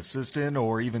as an assistant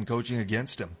or even coaching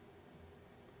against him.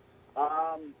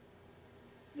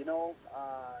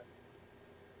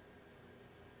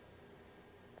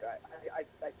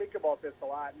 I think about this a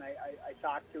lot, and I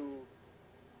talk to,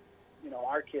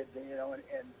 our kids, and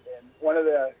one of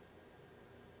the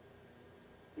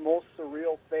most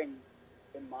surreal things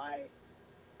in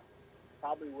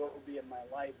probably will be in my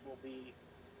life will be,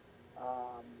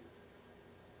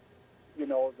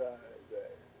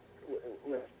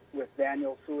 with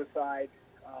Daniel's suicide,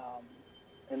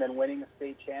 and then winning a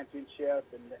state championship,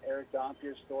 and the Eric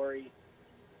Dompier story.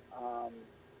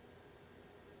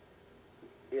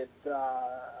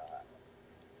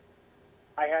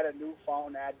 I had a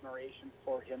newfound admiration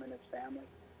for him and his family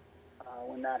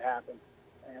when that happened,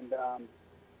 and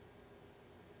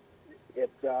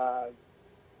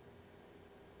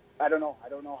I don't know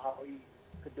how he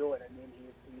could do it. I mean,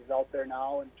 he's out there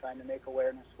now and trying to make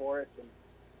awareness for it, and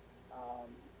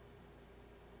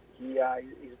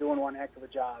he's doing one heck of a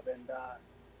job. And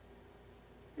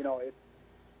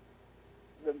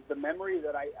it's the memory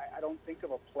that I don't think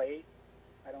of a play.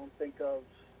 I don't think of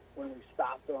when we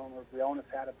stopped them, or Briones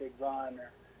had a big run,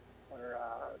 or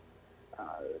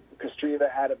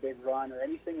Kostriva had a big run, or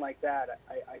anything like that.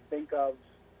 I think of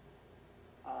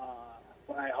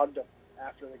when I hugged him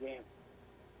after the game,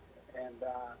 and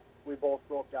we both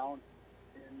broke down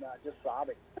and just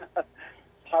sobbing,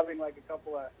 sobbing like a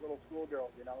couple of little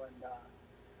schoolgirls, and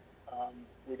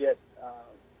we did.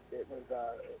 It was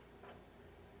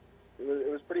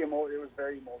pretty it was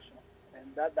very emotional,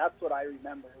 and that's what I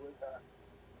remember.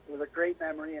 It was a great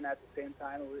memory, and at the same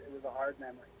time, it was a hard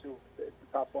memory too. It's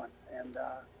a tough one, and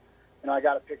I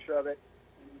got a picture of it,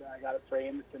 and I got it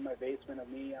framed. It's in my basement of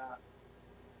me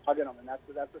hugging him, and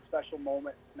that's a special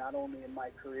moment, not only in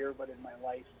my career but in my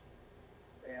life.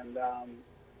 And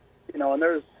and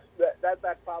there's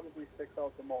that probably sticks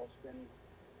out the most. And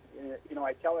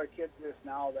I tell our kids this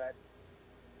now, that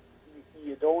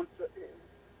you don't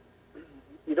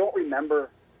remember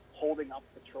holding up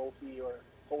the trophy or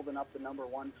holding up the number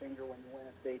one finger when you win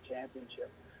a state championship.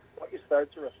 What you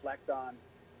start to reflect on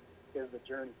is the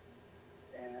journey.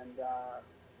 And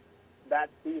that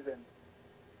season,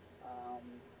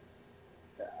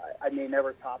 I may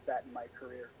never top that in my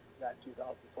career, that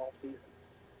 2012 season.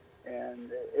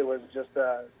 And it was just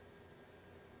the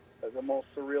most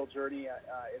surreal journey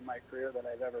in my career that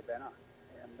I've ever been on.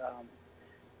 And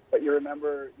but you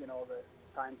remember, the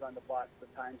times on the bus, the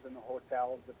times in the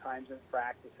hotels, the times in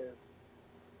practices,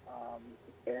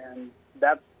 and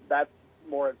that's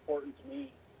more important to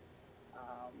me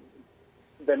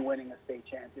than winning a state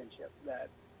championship. That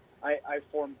I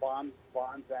formed bonds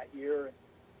that year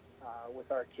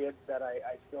with our kids that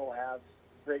I still have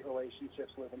great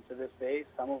relationships with them to this day.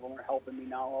 Some of them are helping me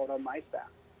now out on my staff.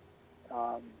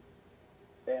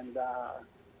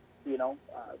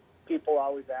 People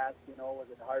always ask, was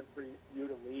it hard for you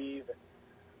to leave? And,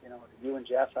 did you and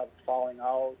Jeff have a falling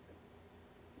out?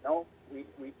 No, we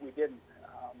didn't.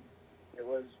 It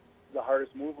was the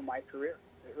hardest move of my career.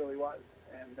 It really was.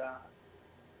 And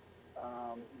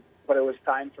but it was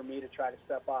time for me to try to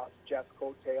step off Jeff's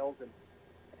coattails and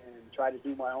try to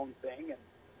do my own thing, and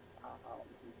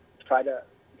try to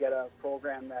get a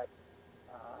program that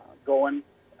going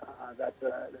that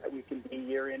we can be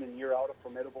year in and year out a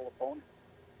formidable opponent.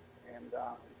 And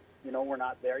we're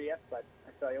not there yet, but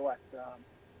I tell you what,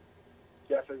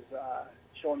 Jeff has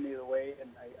shown me the way, and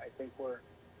I think we're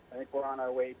on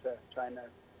our way to trying to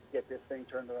get this thing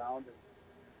turned around. And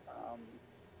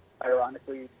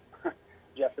ironically,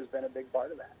 Jeff has been a big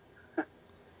part of that.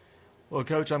 Well,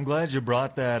 Coach, I'm glad you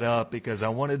brought that up, because I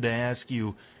wanted to ask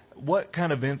you, what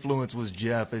kind of influence was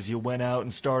Jeff as you went out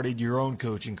and started your own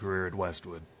coaching career at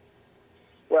Westwood?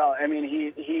 Well, I mean,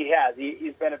 he has.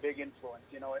 He's been a big influence.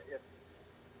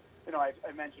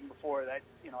 I mentioned before that,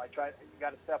 you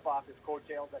got to step off his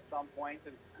coattails at some point,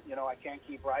 and, I can't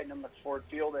keep riding him at Ford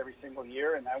Field every single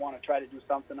year, and I want to try to do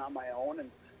something on my own.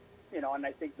 And, and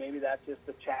I think maybe that's just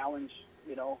a challenge,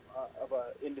 of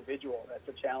an individual. That's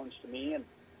a challenge to me. And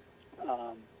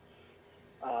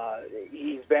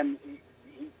he's been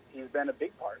a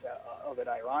big part of it,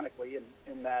 ironically,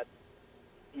 in that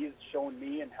he's shown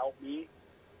me and helped me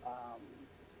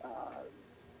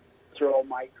throughout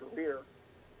my career.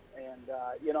 And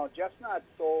Jeff's not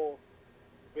so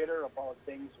bitter about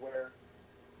things where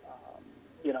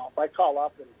if I call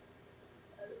up and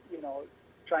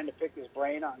trying to pick his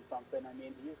brain on something, I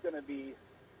mean, he's going to be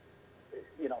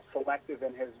selective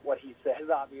in what he says,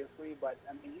 obviously, but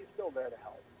I mean, he's still there to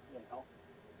help,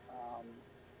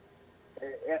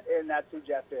 and that's who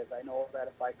Jeff is. I know that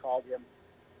if I called him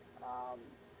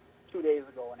 2 days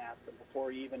ago and asked him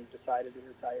before he even decided to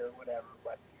retire or whatever,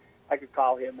 but I could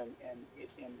call him and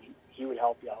he would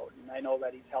help you out. And I know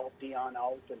that he's helped Dion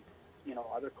out and,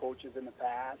 other coaches in the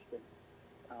past. And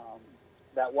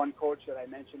that one coach that I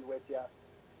mentioned with you,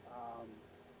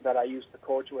 that I used to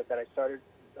coach with, that I started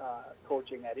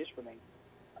coaching at Ishpeming,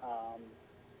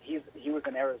 he was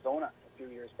in Arizona a few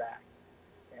years back,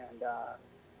 and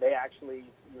he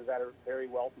was at a very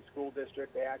wealthy school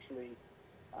district. They actually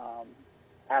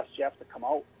asked Jeff to come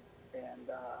out and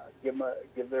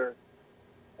give their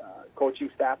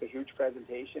coaching staff a huge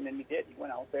presentation, and he did. He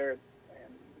went out there, and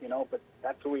but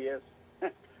that's who he is,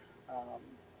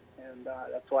 and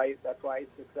that's why he's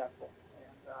successful.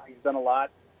 And he's done a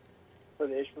lot for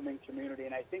the Ishpeming community,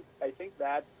 and I think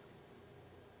that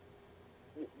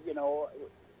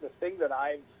the thing that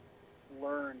I've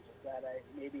learned that I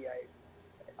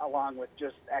along with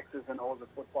just X's and O's of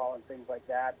football and things like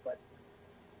that, but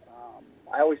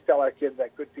I always tell our kids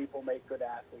that good people make good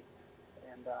athletes,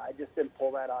 and I just didn't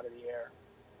pull that out of the air.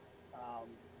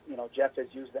 Jeff has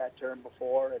used that term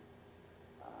before, and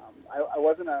I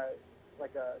wasn't a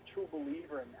true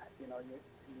believer in that. You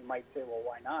might say, well,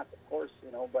 why not? Of course,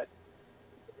 but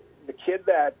the kid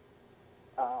that,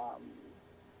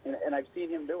 and I've seen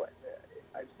him do it.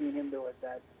 I've seen him do it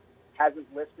that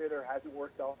hasn't lifted or hasn't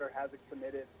worked out or hasn't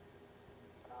committed.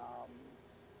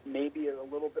 Maybe a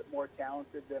little bit more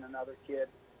talented than another kid,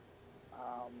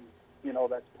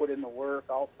 that's put in the work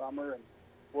all summer and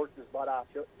worked his butt off.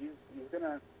 He's going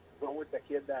to go with the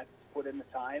kid that's put in the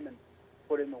time and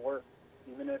put in the work,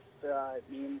 even if it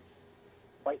means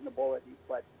biting the bullet.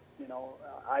 But,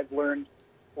 I've learned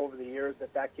over the years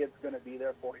that kid's going to be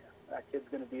there for you. That kid's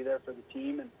going to be there for the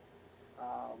team,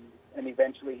 and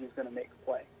eventually he's going to make a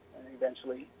play. And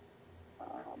eventually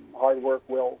hard work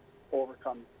will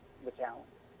overcome the talent.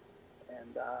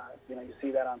 And, you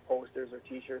see that on posters or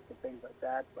T-shirts and things like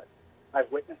that, but I've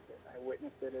witnessed it. I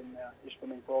witnessed it in the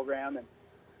Ishpeming program, and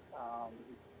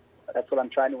that's what I'm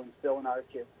trying to instill in our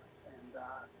kids. And,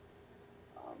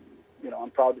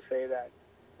 I'm proud to say that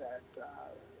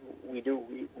we do.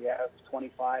 We have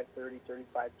 25, 30,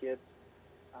 35 kids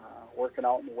working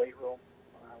out in the weight room.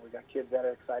 We got kids that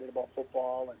are excited about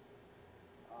football,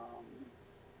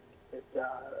 and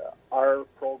our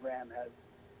program has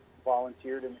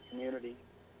volunteered in the community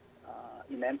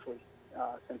immensely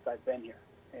since I've been here,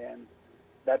 and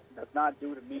that's not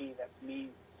due to me. That's me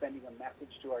sending a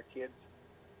message to our kids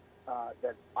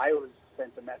that I was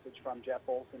sent a message from Jeff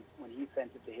Olson when he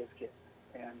sent it to his kids,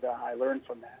 and I learned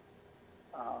from that.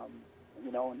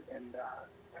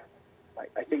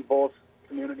 I think both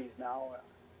communities now,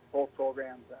 both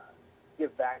programs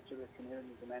give back to the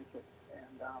communities immensely,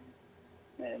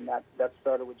 and that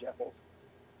started with Jeff Olson.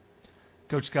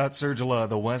 Coach Scott Sergila,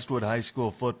 the Westwood High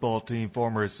School football team,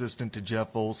 former assistant to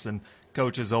Jeff Olson.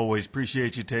 Coach, as always,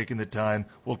 appreciate you taking the time.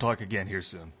 We'll talk again here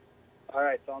soon. All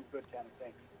right, sounds good, Tanner.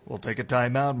 Thanks. We'll take a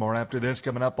timeout. More after this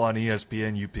coming up on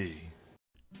ESPN UP.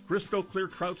 Crystal clear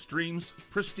trout streams,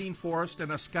 pristine forest,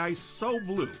 and a sky so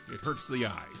blue it hurts the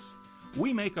eyes.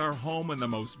 We make our home in the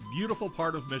most beautiful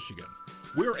part of Michigan.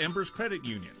 We're Embers Credit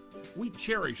Union. We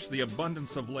cherish the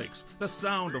abundance of lakes, the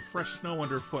sound of fresh snow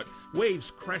underfoot,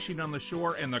 waves crashing on the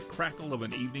shore, and the crackle of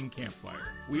an evening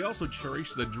campfire. We also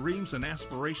cherish the dreams and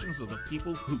aspirations of the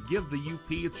people who give the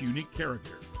UP its unique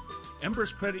character.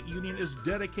 Embers Credit Union is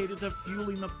dedicated to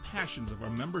fueling the passions of our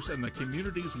members and the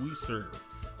communities we serve.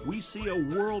 We see a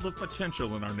world of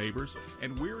potential in our neighbors,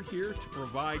 and we're here to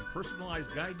provide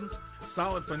personalized guidance,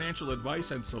 solid financial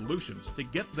advice, and solutions to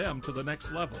get them to the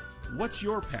next level. What's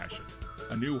your passion?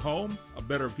 A new home, a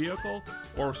better vehicle,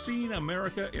 or seeing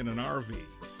America in an RV?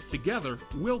 Together,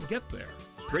 we'll get there.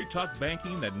 Straight talk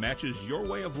banking that matches your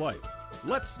way of life.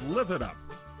 Let's live it up.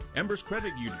 Embers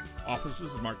Credit Union,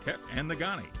 offices in Marquette and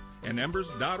Nagani, and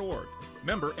embers.org.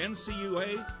 Member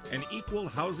NCUA, an equal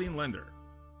housing lender.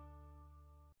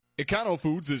 Econo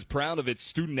Foods is proud of its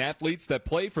student athletes that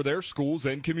play for their schools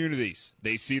and communities.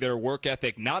 They see their work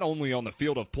ethic not only on the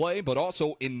field of play, but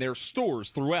also in their stores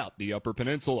throughout the Upper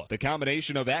Peninsula. The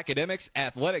combination of academics,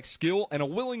 athletic skill, and a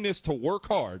willingness to work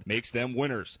hard makes them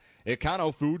winners.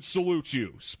 Econo Foods salutes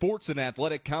you. Sports and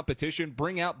athletic competition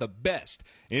bring out the best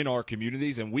in our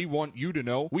communities, and we want you to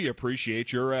know we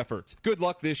appreciate your efforts. Good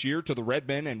luck this year to the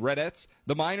Redmen and Redettes,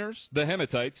 the Miners, the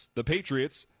Hematites, the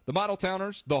Patriots, the Model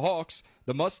Towners, the Hawks,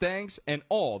 the Mustangs, and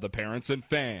all the parents and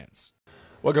fans.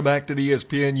 Welcome back to the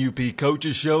ESPN UP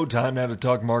Coaches Show. Time now to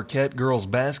talk Marquette girls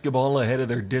basketball ahead of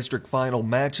their district final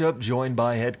matchup, joined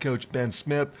by head coach Ben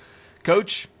Smith.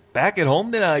 Coach, back at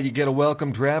home tonight, you get a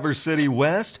welcome Traverse City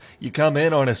West. You come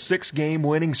in on a 6-game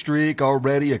winning streak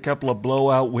already, a couple of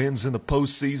blowout wins in the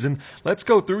postseason. Let's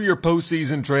go through your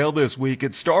postseason trail this week.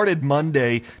 It started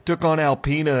Monday, took on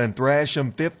Alpena and thrashed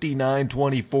them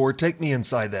 59-24. Take me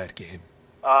inside that game.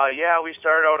 We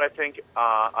started out, I think,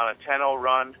 on a 10-0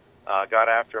 run. Got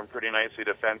after them pretty nicely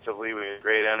defensively. We had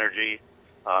great energy,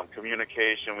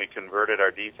 communication. We converted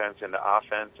our defense into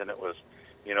offense, and it was,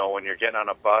 when you're getting on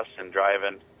a bus and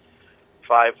driving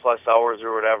 5+ hours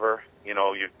or whatever,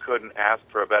 you couldn't ask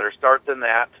for a better start than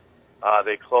that.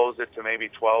 They closed it to maybe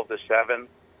 12-7,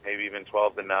 maybe even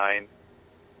 12-9,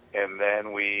 and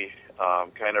then we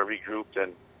kind of regrouped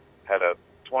and had a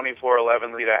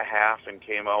 24-11 lead at half and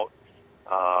came out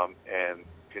and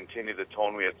continued the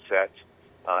tone we had set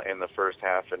in the first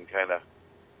half and kind of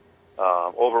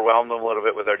overwhelmed them a little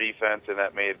bit with our defense, and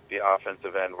that made the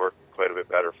offensive end work quite a bit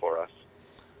better for us.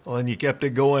 Well, and you kept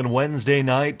it going Wednesday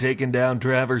night, taking down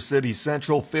Traverse City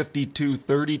Central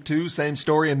 52-32. Same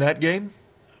story in that game?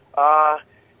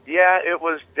 Yeah, it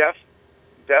was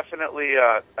definitely,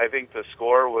 I think the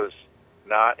score was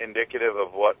not indicative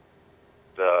of what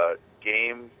the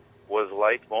game was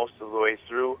like most of the way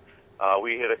through.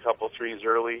 We hit a couple threes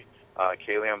early.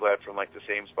 Kaylee Amblad from like the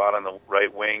same spot on the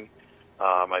right wing,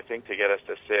 I think to get us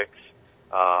to 6.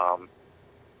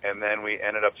 And then we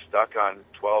ended up stuck on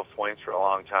 12 points for a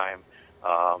long time.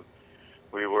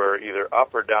 We were either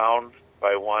up or down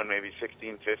by one, maybe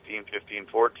 16-15,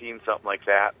 15-14, something like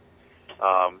that.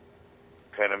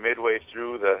 Kind of midway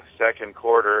through the second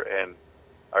quarter, and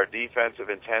our defensive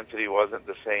intensity wasn't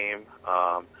the same.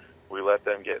 We let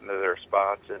them get into their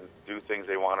spots and do things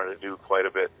they wanted to do quite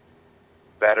a bit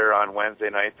better on Wednesday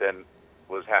night than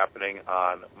was happening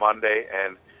on Monday.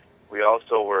 And we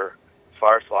also were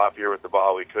far sloppier with the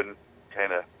ball. We couldn't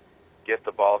kind of get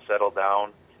the ball settled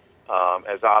down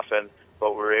as often,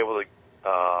 but we were able to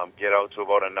get out to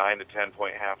about a 9 to 10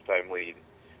 point halftime lead.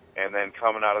 And then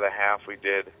coming out of the half, we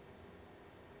did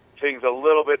things a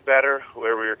little bit better,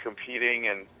 where we were competing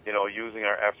and, you know, using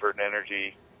our effort and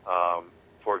energy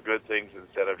for good things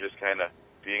instead of just kind of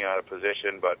being out of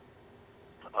position. But,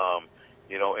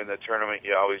 you know, in the tournament,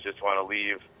 you always just want to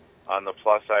leave on the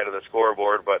plus side of the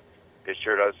scoreboard, but it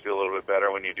sure does feel a little bit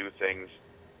better when you do things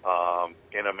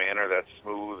in a manner that's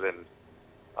smooth and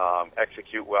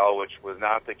execute well, which was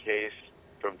not the case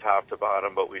from top to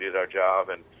bottom, but we did our job.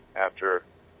 And after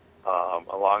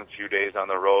a long few days on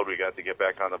the road, we got to get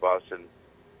back on the bus and,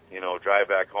 you know, drive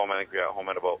back home. I think we got home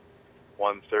at about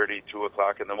 1:30, 2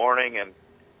 o'clock in the morning, and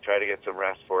try to get some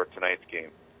rest for tonight's game.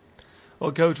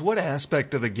 Well, Coach, what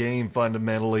aspect of the game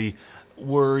fundamentally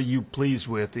were you pleased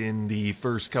with in the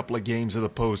first couple of games of the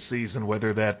postseason,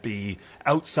 whether that be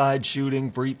outside shooting,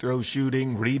 free throw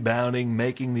shooting, rebounding,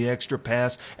 making the extra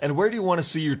pass, and where do you want to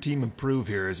see your team improve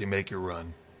here as you make your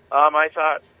run? I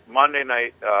thought Monday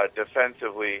night,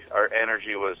 defensively, our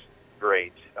energy was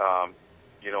great.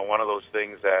 You know, one of those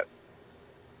things that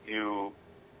you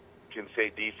can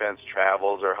say defense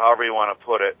travels, or however you want to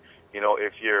put it. You know,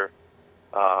 if you're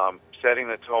setting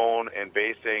the tone and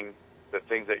basing the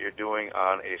things that you're doing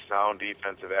on a sound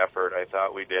defensive effort, I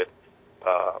thought we did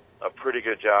a pretty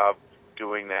good job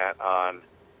doing that on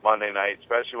Monday night,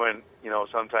 especially when, you know,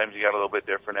 sometimes you got a little bit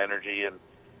different energy and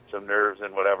some nerves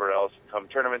and whatever else. Come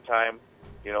tournament time,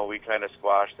 you know, we kind of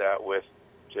squashed that with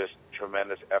just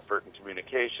tremendous effort and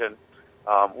communication.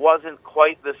 Wasn't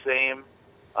quite the same,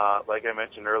 like I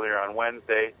mentioned earlier on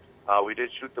Wednesday. We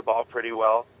did shoot the ball pretty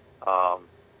well. I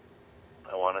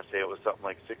want to say it was something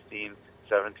like 16,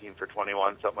 17 for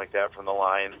 21, something like that from the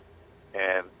line.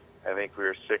 And I think we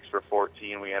were 6 for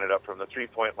 14. We ended up from the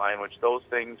three-point line, which those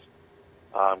things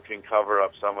can cover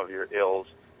up some of your ills.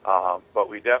 But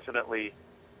we definitely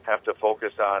have to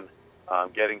focus on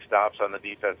getting stops on the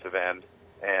defensive end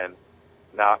and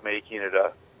not making it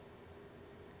a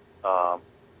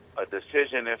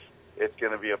decision if it's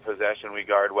going to be a possession we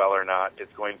guard well or not.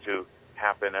 It's going to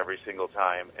happen every single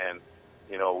time. And,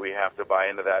 you know, we have to buy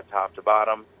into that top to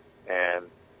bottom, and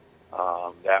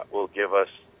that will give us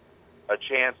a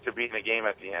chance to be in the game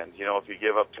at the end. You know, if you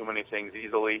give up too many things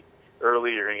easily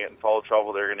early, you're going to get in foul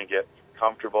trouble. They're going to get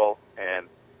comfortable, and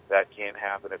that can't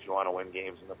happen if you want to win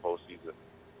games in the postseason.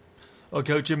 Well,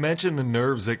 Coach, you mentioned the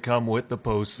nerves that come with the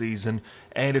postseason,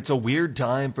 and it's a weird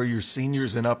time for your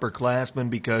seniors and upperclassmen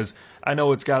because I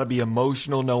know it's got to be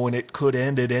emotional knowing it could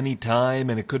end at any time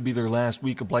and it could be their last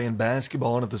week of playing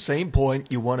basketball. And at the same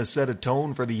point, you want to set a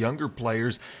tone for the younger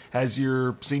players. Has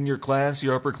your senior class,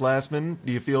 your upperclassmen,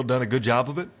 do you feel done a good job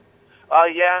of it?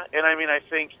 Yeah, and I mean, I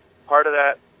think part of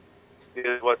that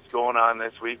is what's going on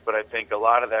this week, but I think a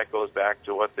lot of that goes back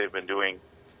to what they've been doing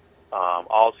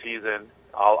all season,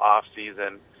 all off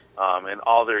season, and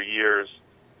all their years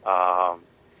on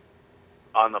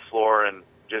the floor and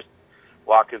just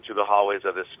walking through the hallways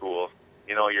of this school.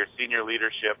 You know, your senior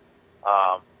leadership,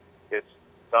 it's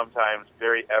sometimes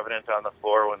very evident on the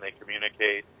floor when they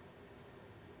communicate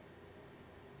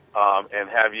and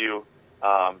have you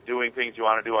doing things you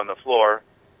want to do on the floor,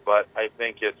 but I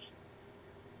think it's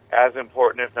as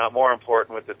important, if not more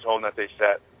important, with the tone that they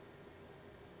set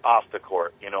off the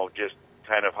court. You know, just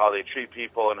kind of how they treat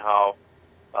people and how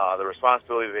the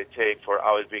responsibility they take for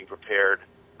always being prepared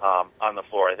on the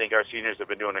floor. I think our seniors have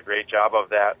been doing a great job of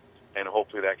that, and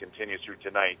hopefully that continues through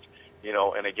tonight. You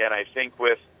know, and again, I think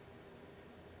with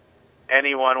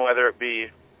anyone, whether it be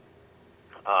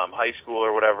high school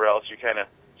or whatever else, you kind of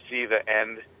see the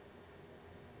end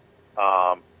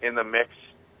in the mix.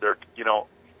 They're,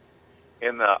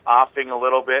 in the offing a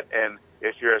little bit, and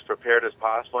if you're as prepared as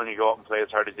possible and you go out and play as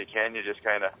hard as you can, you just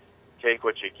kind of take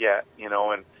what you get,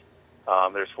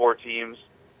 and there's 4 teams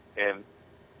in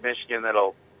Michigan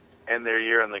that'll end their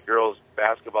year on the girls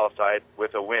basketball side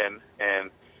with a win,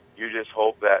 and you just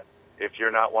hope that if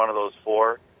you're not one of those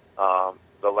 4,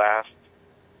 the last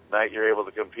night you're able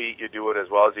to compete, you do it as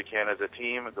well as you can as a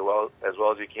team, as well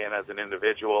as you can as an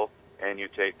individual, and you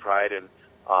take pride in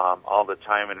all the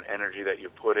time and energy that you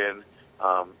put in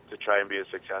to try and be as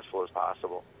successful as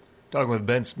possible. Talking with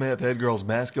Ben Smith, head girls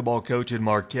basketball coach in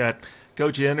Marquette.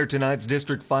 Coach, you entered tonight's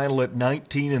district final at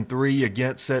 19-3. You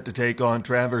get set to take on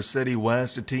Traverse City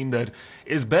West, a team that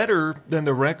is better than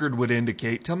the record would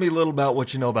indicate. Tell me a little about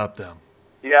what you know about them.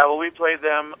 Yeah, well, we played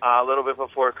them a little bit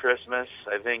before Christmas.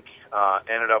 I think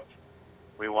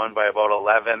we won by about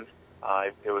 11.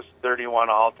 It was 31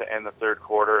 all to end the third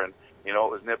quarter, and, it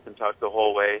was nip and tuck the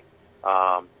whole way.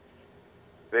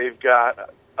 They've got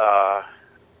a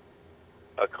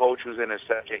coach who's in his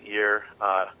second year,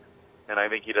 and I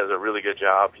think he does a really good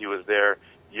job. He was there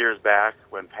years back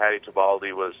when Patty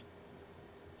Tibaldi was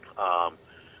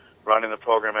running the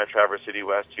program at Traverse City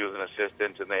West. He was an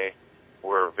assistant, and they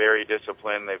were very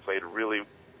disciplined. They played really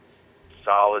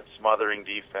solid, smothering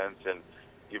defense, and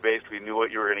you basically knew what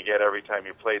you were going to get every time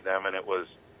you played them, and it was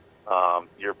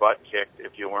your butt kicked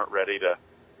if you weren't ready to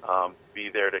be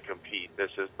there to compete.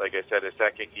 This is, like I said, his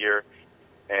second year,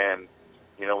 and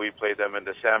we played them in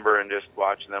December, and just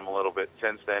watching them a little bit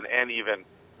since then, and even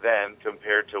then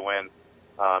compared to when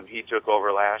he took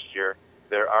over last year,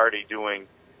 they're already doing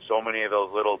so many of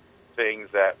those little things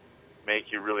that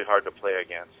make you really hard to play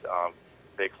against.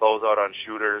 They close out on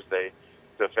shooters, they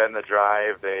defend the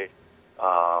drive, they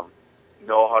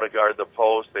know how to guard the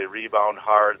post, they rebound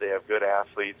hard, they have good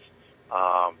athletes.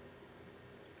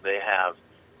 They have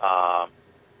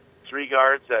 3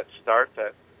 guards that start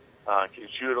that can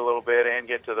shoot a little bit and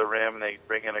get to the rim. They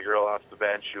bring in a girl off the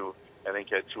bench who I think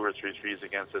had 2 or 3 threes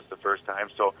against us the first time.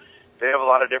 So they have a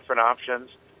lot of different options.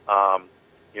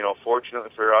 Fortunately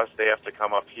for us, they have to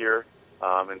come up here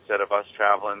instead of us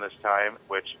traveling this time,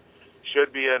 which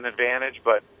should be an advantage,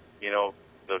 but,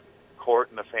 the court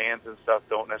and the fans and stuff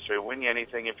don't necessarily win you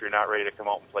anything if you're not ready to come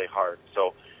out and play hard.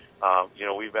 So,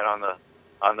 we've been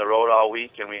on the road all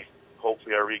week, and we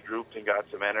hopefully are regrouped and got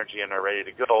some energy and are ready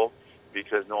to go,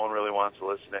 because no one really wants to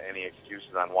listen to any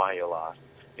excuses on why you lost.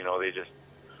 They just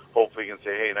hopefully can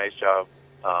say, hey, nice job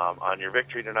on your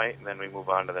victory tonight, and then we move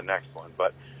on to the next one.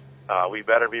 But we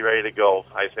better be ready to go.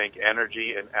 I think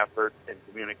energy and effort and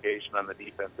communication on the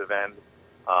defensive end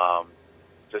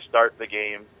to start the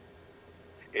game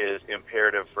is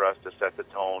imperative for us to set the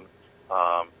tone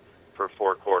for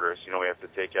 4 quarters. We have to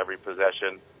take every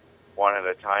possession one at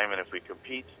a time, and if we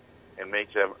compete and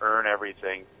make them earn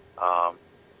everything,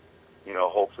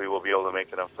 hopefully we'll be able to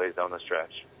make enough plays down the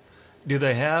stretch. Do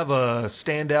they have a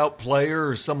standout player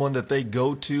or someone that they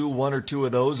go to, 1 or 2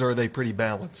 of those, or are they pretty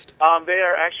balanced? They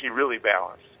are actually really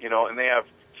balanced, and they have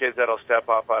kids that'll step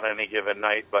up on any given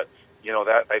night, but,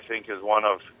 that I think is one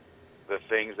of the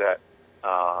things that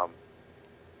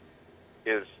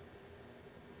is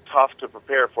tough to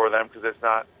prepare for them, because it's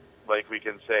not like we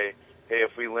can say, hey,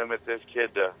 if we limit this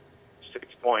kid to 6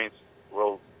 points,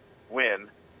 we'll win,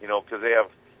 because they have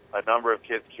a number of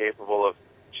kids capable of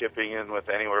chipping in with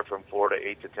anywhere from 4 to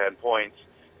 8 to 10 points,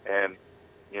 and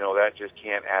that just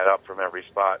can't add up from every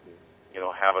spot and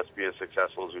have us be as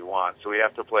successful as we want. So we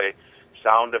have to play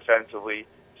sound defensively,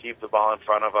 keep the ball in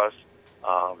front of us,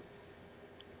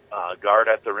 guard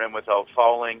at the rim without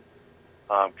fouling,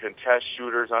 contest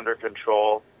shooters under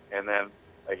control, and then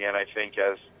again, I think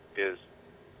as is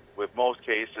with most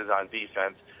cases on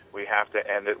defense, we have to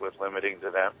end it with limiting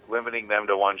them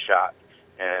to 1 shot,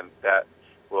 and that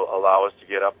will allow us to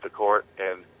get up the court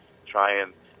and try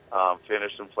and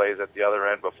finish some plays at the other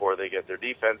end before they get their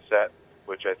defense set,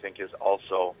 which I think is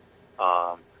also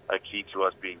a key to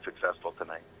us being successful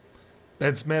tonight.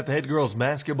 Ben Smith, head girls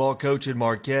basketball coach at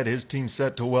Marquette. His team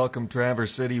set to welcome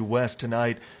Traverse City West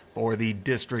tonight for the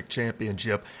district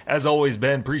championship. As always,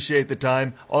 Ben, appreciate the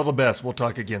time. All the best. We'll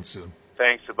talk again soon.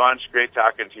 Thanks a bunch. Great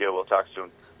talking to you. We'll talk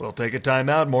soon. We'll take a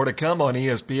timeout. More to come on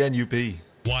ESPN UP.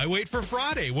 Why wait for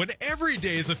Friday when every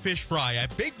day is a fish fry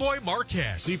at Big Boy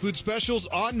Marquez? Seafood specials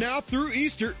on now through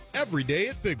Easter, every day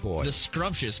at Big Boy. The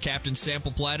scrumptious Captain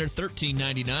Sample Platter,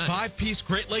 $13.99. 5-piece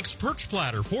Great Lakes Perch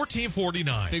Platter,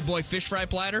 $14.49. Big Boy Fish Fry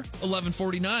Platter,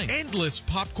 $11.49. Endless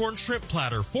Popcorn Shrimp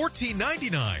Platter,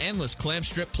 $14.99. Endless Clam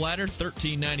Strip Platter,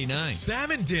 $13.99.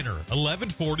 Salmon Dinner,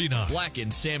 $11.49.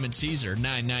 Blackened Salmon Caesar,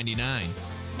 $9.99.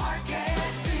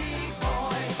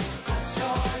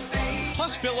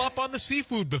 Plus, fill up on the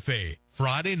seafood buffet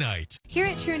Friday night. Here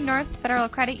at True North Federal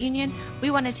Credit Union,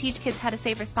 we want to teach kids how to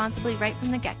save responsibly right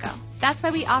from the get-go. That's why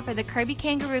we offer the Kirby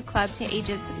Kangaroo Club to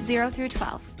ages 0 through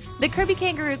 12. The Kirby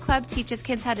Kangaroo Club teaches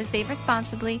kids how to save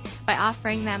responsibly by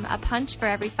offering them a punch for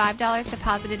every $5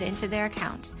 deposited into their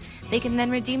account. They can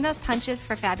then redeem those punches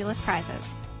for fabulous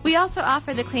prizes. We also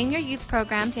offer the Claim Your Youth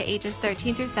program to ages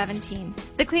 13 through 17.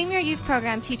 The Claim Your Youth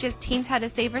program teaches teens how to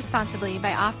save responsibly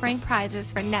by offering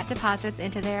prizes for net deposits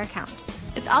into their account.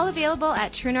 It's all available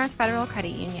at True North Federal Credit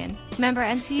Union. Member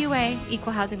NCUA,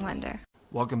 Equal Housing Lender.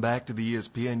 Welcome back to the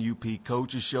ESPN UP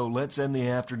Coaches Show. Let's end the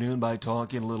afternoon by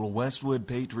talking a little Westwood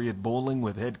Patriot bowling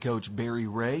with head coach Barry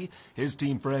Ray. His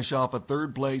team fresh off a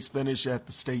third-place finish at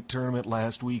the state tournament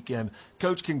last weekend.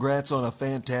 Coach, congrats on a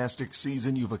fantastic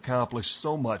season. You've accomplished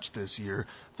so much this year.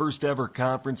 First ever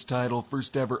conference title,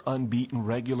 first ever unbeaten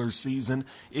regular season.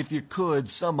 If you could,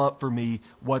 sum up for me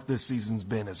what this season's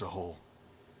been as a whole.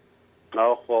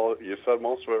 Oh, well, you said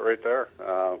most of it right there.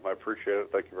 I appreciate it.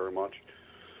 Thank you very much.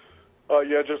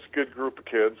 Yeah, just a good group of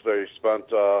kids. They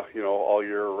spent, all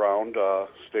year around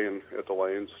staying at the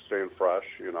lanes, staying fresh,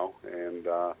 and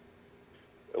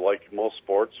like most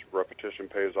sports, repetition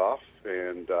pays off.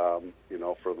 And,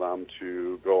 for them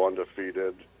to go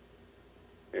undefeated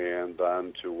and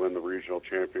then to win the regional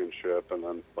championship and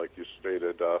then, like you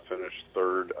stated, finish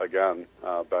third again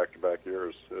back-to-back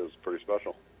years is pretty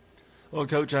special. Well,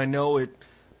 Coach, I know it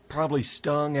probably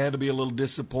stung, had to be a little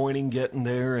disappointing getting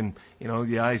there, and,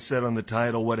 the eyes set on the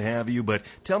title, what have you. But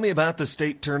tell me about the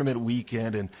state tournament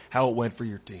weekend and how it went for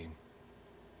your team.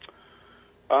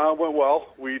 Went well.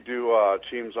 We do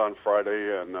teams on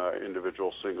Friday and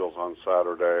individual singles on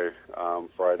Saturday.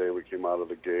 Friday we came out of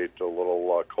the gate a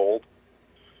little cold.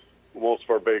 Most of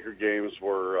our Baker games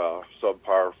were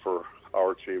subpar for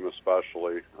our team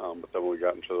especially, but then when we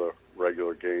got into the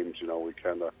regular games, we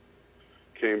kind of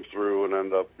came through and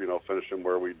ended up, finishing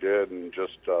where we did, and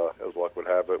just as luck would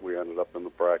have it, we ended up in the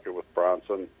bracket with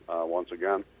Bronson once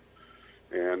again,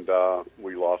 and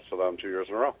we lost to them 2 years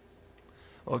in a row.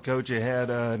 Well, Coach, you had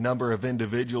a number of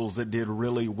individuals that did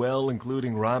really well,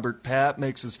 including Robert Papp,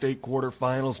 makes the state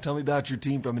quarterfinals. Tell me about your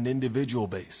team from an individual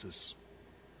basis.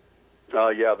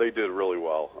 Yeah, they did really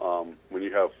well. When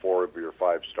you have 4 of your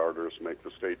 5 starters make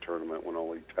the state tournament when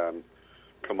only 10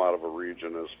 come out of a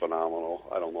region is phenomenal.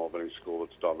 I don't know of any school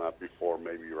that's done that before,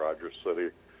 maybe Rogers City.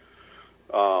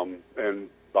 And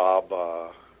Bob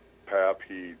Papp,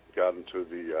 he got into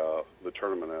the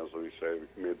tournament, as we say,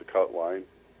 made the cut line,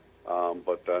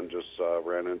 but then just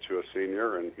ran into a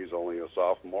senior, and he's only a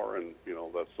sophomore, and,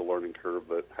 that's the learning curve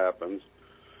that happens.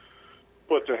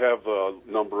 But to have a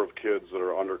number of kids that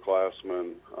are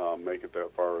underclassmen make it that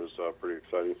far is pretty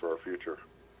exciting for our future.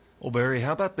 Well, Barry,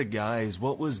 how about the guys?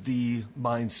 What was the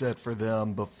mindset for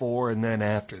them before and then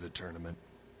after the tournament?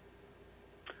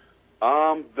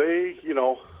 They,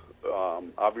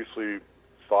 obviously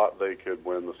thought they could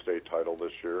win the state title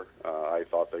this year. I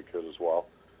thought they could as well.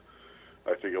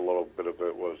 I think a little bit of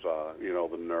it was,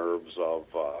 the nerves of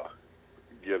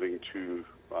getting to,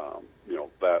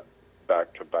 that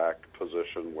back-to-back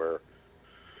position where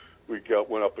we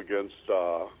went up against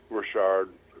Richard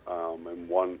and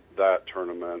won that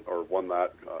tournament, or won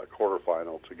that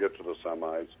quarterfinal to get to the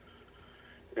semis.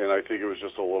 And I think it was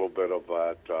just a little bit of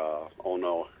that, oh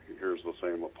no, here's the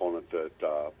same opponent that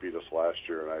beat us last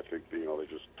year, and I think, they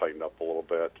just tightened up a little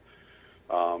bit.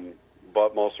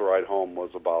 But most of the ride home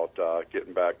was about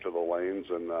getting back to the lanes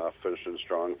and finishing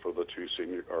strong for the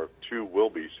 2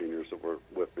 will-be seniors that were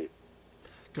with me.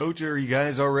 Coach, are you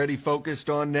guys already focused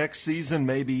on next season,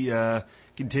 maybe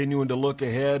continuing to look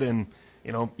ahead and,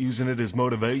 using it as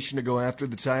motivation to go after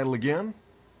the title again?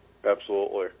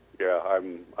 Absolutely. Yeah,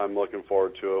 I'm looking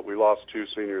forward to it. We lost 2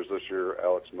 seniors this year,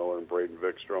 Alex Miller and Braden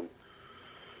Vikstrom.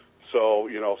 So,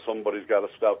 somebody's got to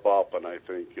step up, and I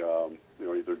think,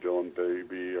 either Dylan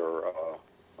Baby or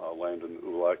Landon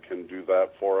Ulek can do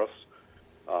that for us.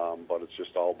 But it's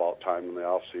just all about time in the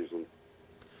off season.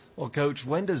 Well, Coach,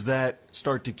 when does that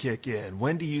start to kick in?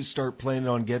 When do you start planning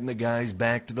on getting the guys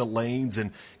back to the lanes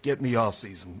and getting the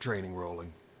off-season training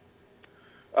rolling?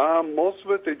 Most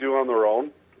of it they do on their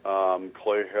own.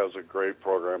 Clay has a great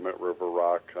program at River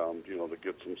Rock, that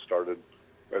gets them started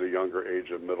at a younger age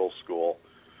in middle school.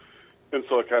 And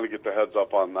so I kind of get the heads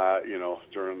up on that,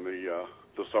 during the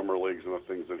summer leagues and the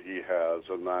things that he has.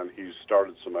 And then he's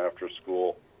started some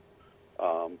after-school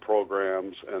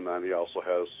programs, and then he also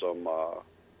has some,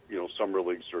 summer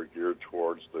leagues that are geared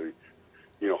towards the,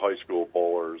 high school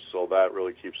bowlers. So that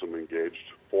really keeps him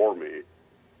engaged for me.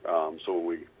 So when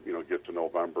we, get to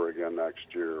November again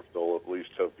next year, they'll at least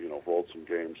have, rolled some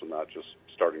games and not just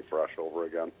starting fresh over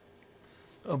again.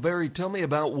 Barry, tell me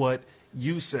about what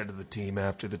you said to the team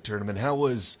after the tournament. How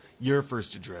was your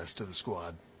first address to the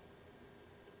squad?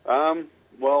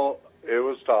 Well, it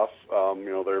was tough.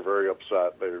 They're very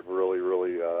upset. They really,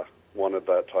 really wanted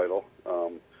that title.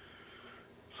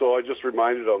 So I just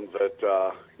reminded them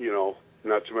that,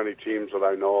 not too many teams that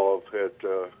I know of at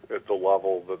the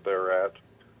level that they're at,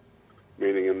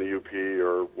 meaning in the UP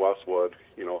or Westwood,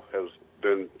 has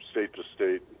been state to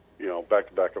state,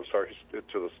 back-to-back, to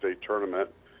the state tournament.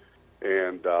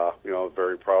 And,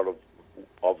 very proud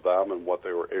of them and what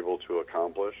they were able to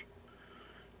accomplish.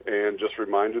 And just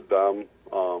reminded them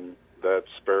that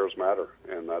spares matter.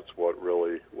 And that's what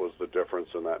really was the difference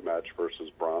in that match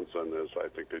versus Bronson, is I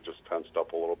think they just tensed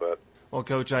up a little bit. Well,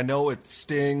 Coach, I know it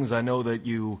stings. I know that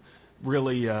you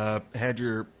really had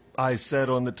your eyes set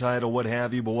on the title, what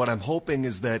have you, but what I'm hoping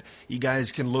is that you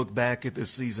guys can look back at this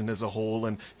season as a whole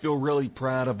and feel really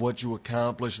proud of what you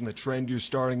accomplished and the trend you're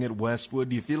starting at Westwood.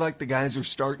 Do you feel like the guys are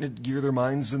starting to gear their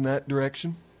minds in that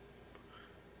direction?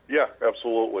 Yeah,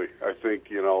 absolutely. I think,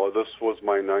 this was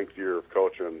my 9th year of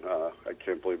coaching. I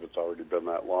can't believe it's already been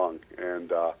that long.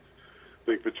 And I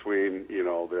think between,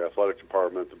 the athletic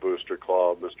department, the booster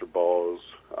club, Mr. Bose,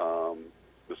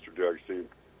 Mr. Jagsty,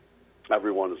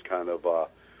 everyone has kind of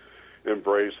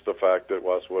embrace the fact that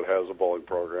Westwood has a bowling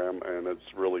program, and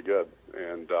it's really good.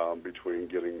 And between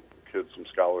getting kids some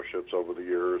scholarships over the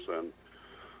years and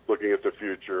looking at the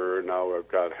future, now I've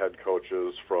got head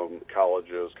coaches from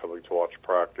colleges coming to watch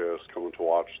practice, coming to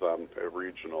watch them at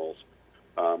regionals.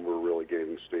 We're really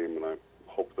gaining steam, and I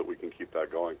hope that we can keep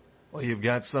that going. Well, you've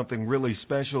got something really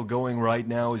special going right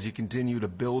now as you continue to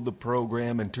build the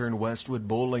program and turn Westwood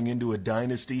Bowling into a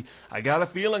dynasty. I got a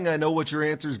feeling I know what your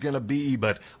answer is going to be,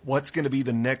 but what's going to be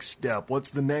the next step? What's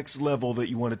the next level that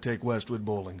you want to take Westwood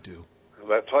Bowling to?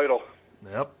 That title.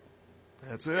 Yep,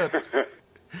 that's it.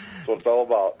 That's what it's all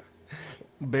about.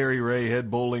 Barry Ray,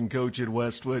 head bowling coach at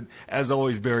Westwood. As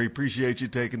always, Barry, appreciate you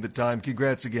taking the time.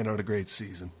 Congrats again on a great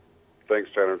season. Thanks,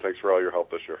 Tanner, and thanks for all your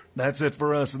help this year. That's it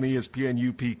for us in the ESPN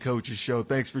UP Coaches Show.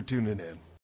 Thanks for tuning in.